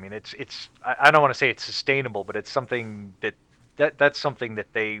strategy. I mean, I don't want to say it's sustainable, but it's something that's something that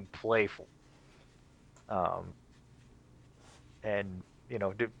they play for. And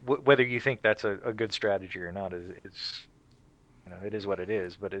whether you think that's a good strategy or not is it is what it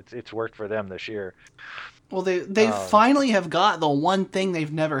is, but it's worked for them this year. Well, they finally have got the one thing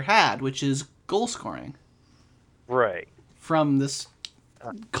they've never had, which is goal scoring. Right. From this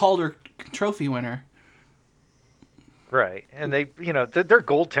Calder Trophy winner. Right, and they their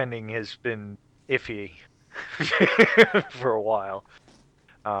goaltending has been iffy for a while,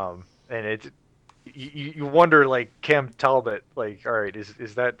 and it's you wonder, like, Cam Talbot, like, all right,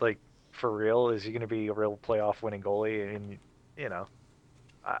 is that like for real? Is he going to be a real playoff winning goalie? And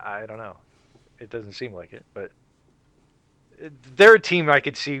I don't know. It doesn't seem like it, but they're a team I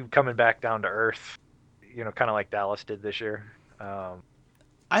could see coming back down to earth, kind of like Dallas did this year.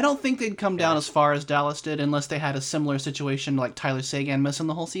 I don't think they'd come down as far as Dallas did unless they had a similar situation like Tyler Seguin missing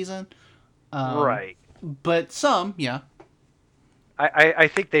the whole season. Right. But some, yeah. I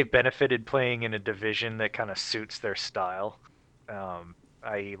think they've benefited playing in a division that kind of suits their style,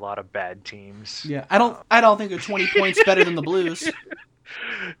 i.e. a lot of bad teams. Yeah, I don't think they're 20 points better than the Blues.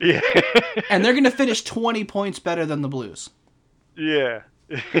 Yeah. And they're going to finish 20 points better than the Blues. Yeah.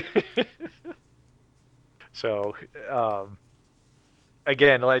 So,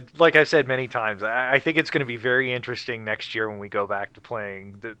 again, like I said many times, I think it's going to be very interesting next year when we go back to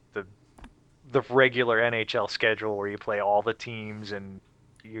playing the regular NHL schedule where you play all the teams and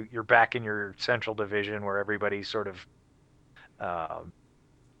you're back in your central division where everybody's sort of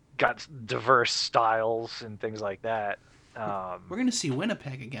got diverse styles and things like that. We're going to see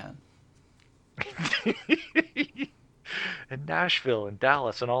Winnipeg again. And Nashville and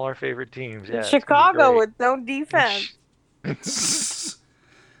Dallas and all our favorite teams. Yeah, Chicago with no defense.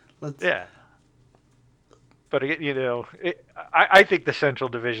 Yeah. But I think the Central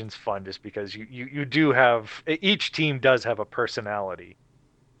Division's fun just because you do have, each team does have a personality,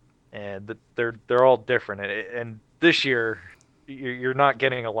 and they're all different. And this year, you're not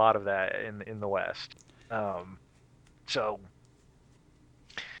getting a lot of that in the West. So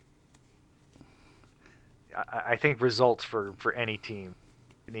I think results for any team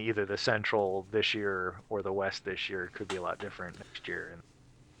in either the Central this year or the West this year could be a lot different next year in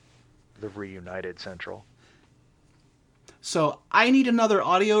the reunited Central. So I need another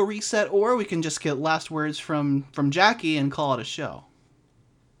audio reset, or we can just get last words from Jackie and call it a show.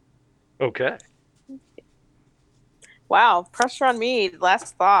 Okay. Wow, pressure on me.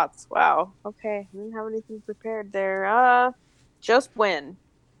 Last thoughts. Wow. Okay, I didn't have anything prepared there. Just win.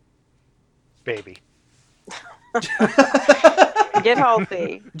 Baby. Get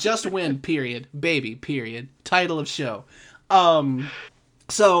healthy. Just win, period. Baby, period. Title of show.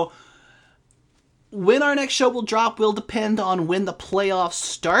 So when our next show will drop will depend on when the playoffs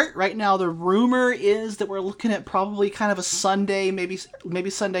start. Right now, the rumor is that we're looking at probably kind of a Sunday, maybe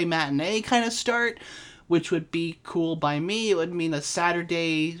Sunday matinee kind of start, which would be cool by me. It would mean a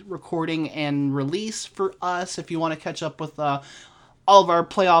Saturday recording and release for us if you want to catch up with all of our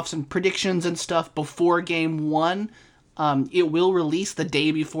playoffs and predictions and stuff before Game 1. It will release the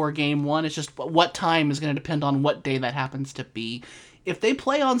day before Game 1. It's just what time is going to depend on what day that happens to be. If they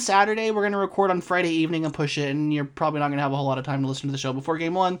play on Saturday, we're going to record on Friday evening and push it, and you're probably not going to have a whole lot of time to listen to the show before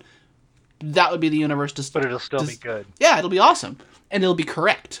Game 1. That would be the universe. But it'll still be good. Yeah, it'll be awesome. And it'll be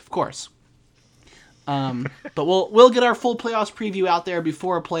correct, of course. But we'll get our full playoffs preview out there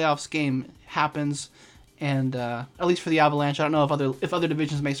before a playoffs game happens, and at least for the Avalanche. I don't know if other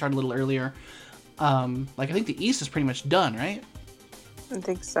divisions may start a little earlier. I think the East is pretty much done, right? I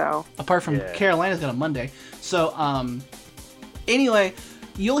think so. Apart from Carolina's got a Monday. So anyway,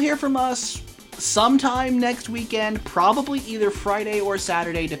 you'll hear from us sometime next weekend, probably either Friday or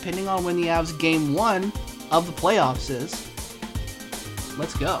Saturday, depending on when the Avs Game 1 of the playoffs is.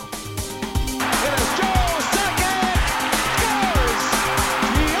 Let's go. It is Joe Sakic scores!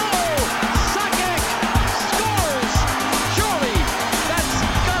 Joe Sakic scores! Surely that's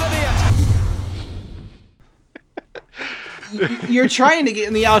gotta be it. You're trying to get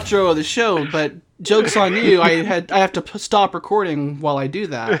in the outro of the show, but joke's on you. I have to stop recording while I do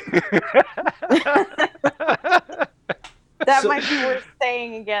that. That might be worth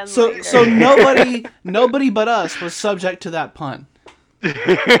saying again. So later. so nobody but us was subject to that pun.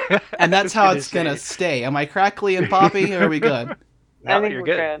 And that's how it's gonna stay. Am I crackly and poppy, or are we good? No, I think you're we're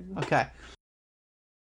good. good. Okay.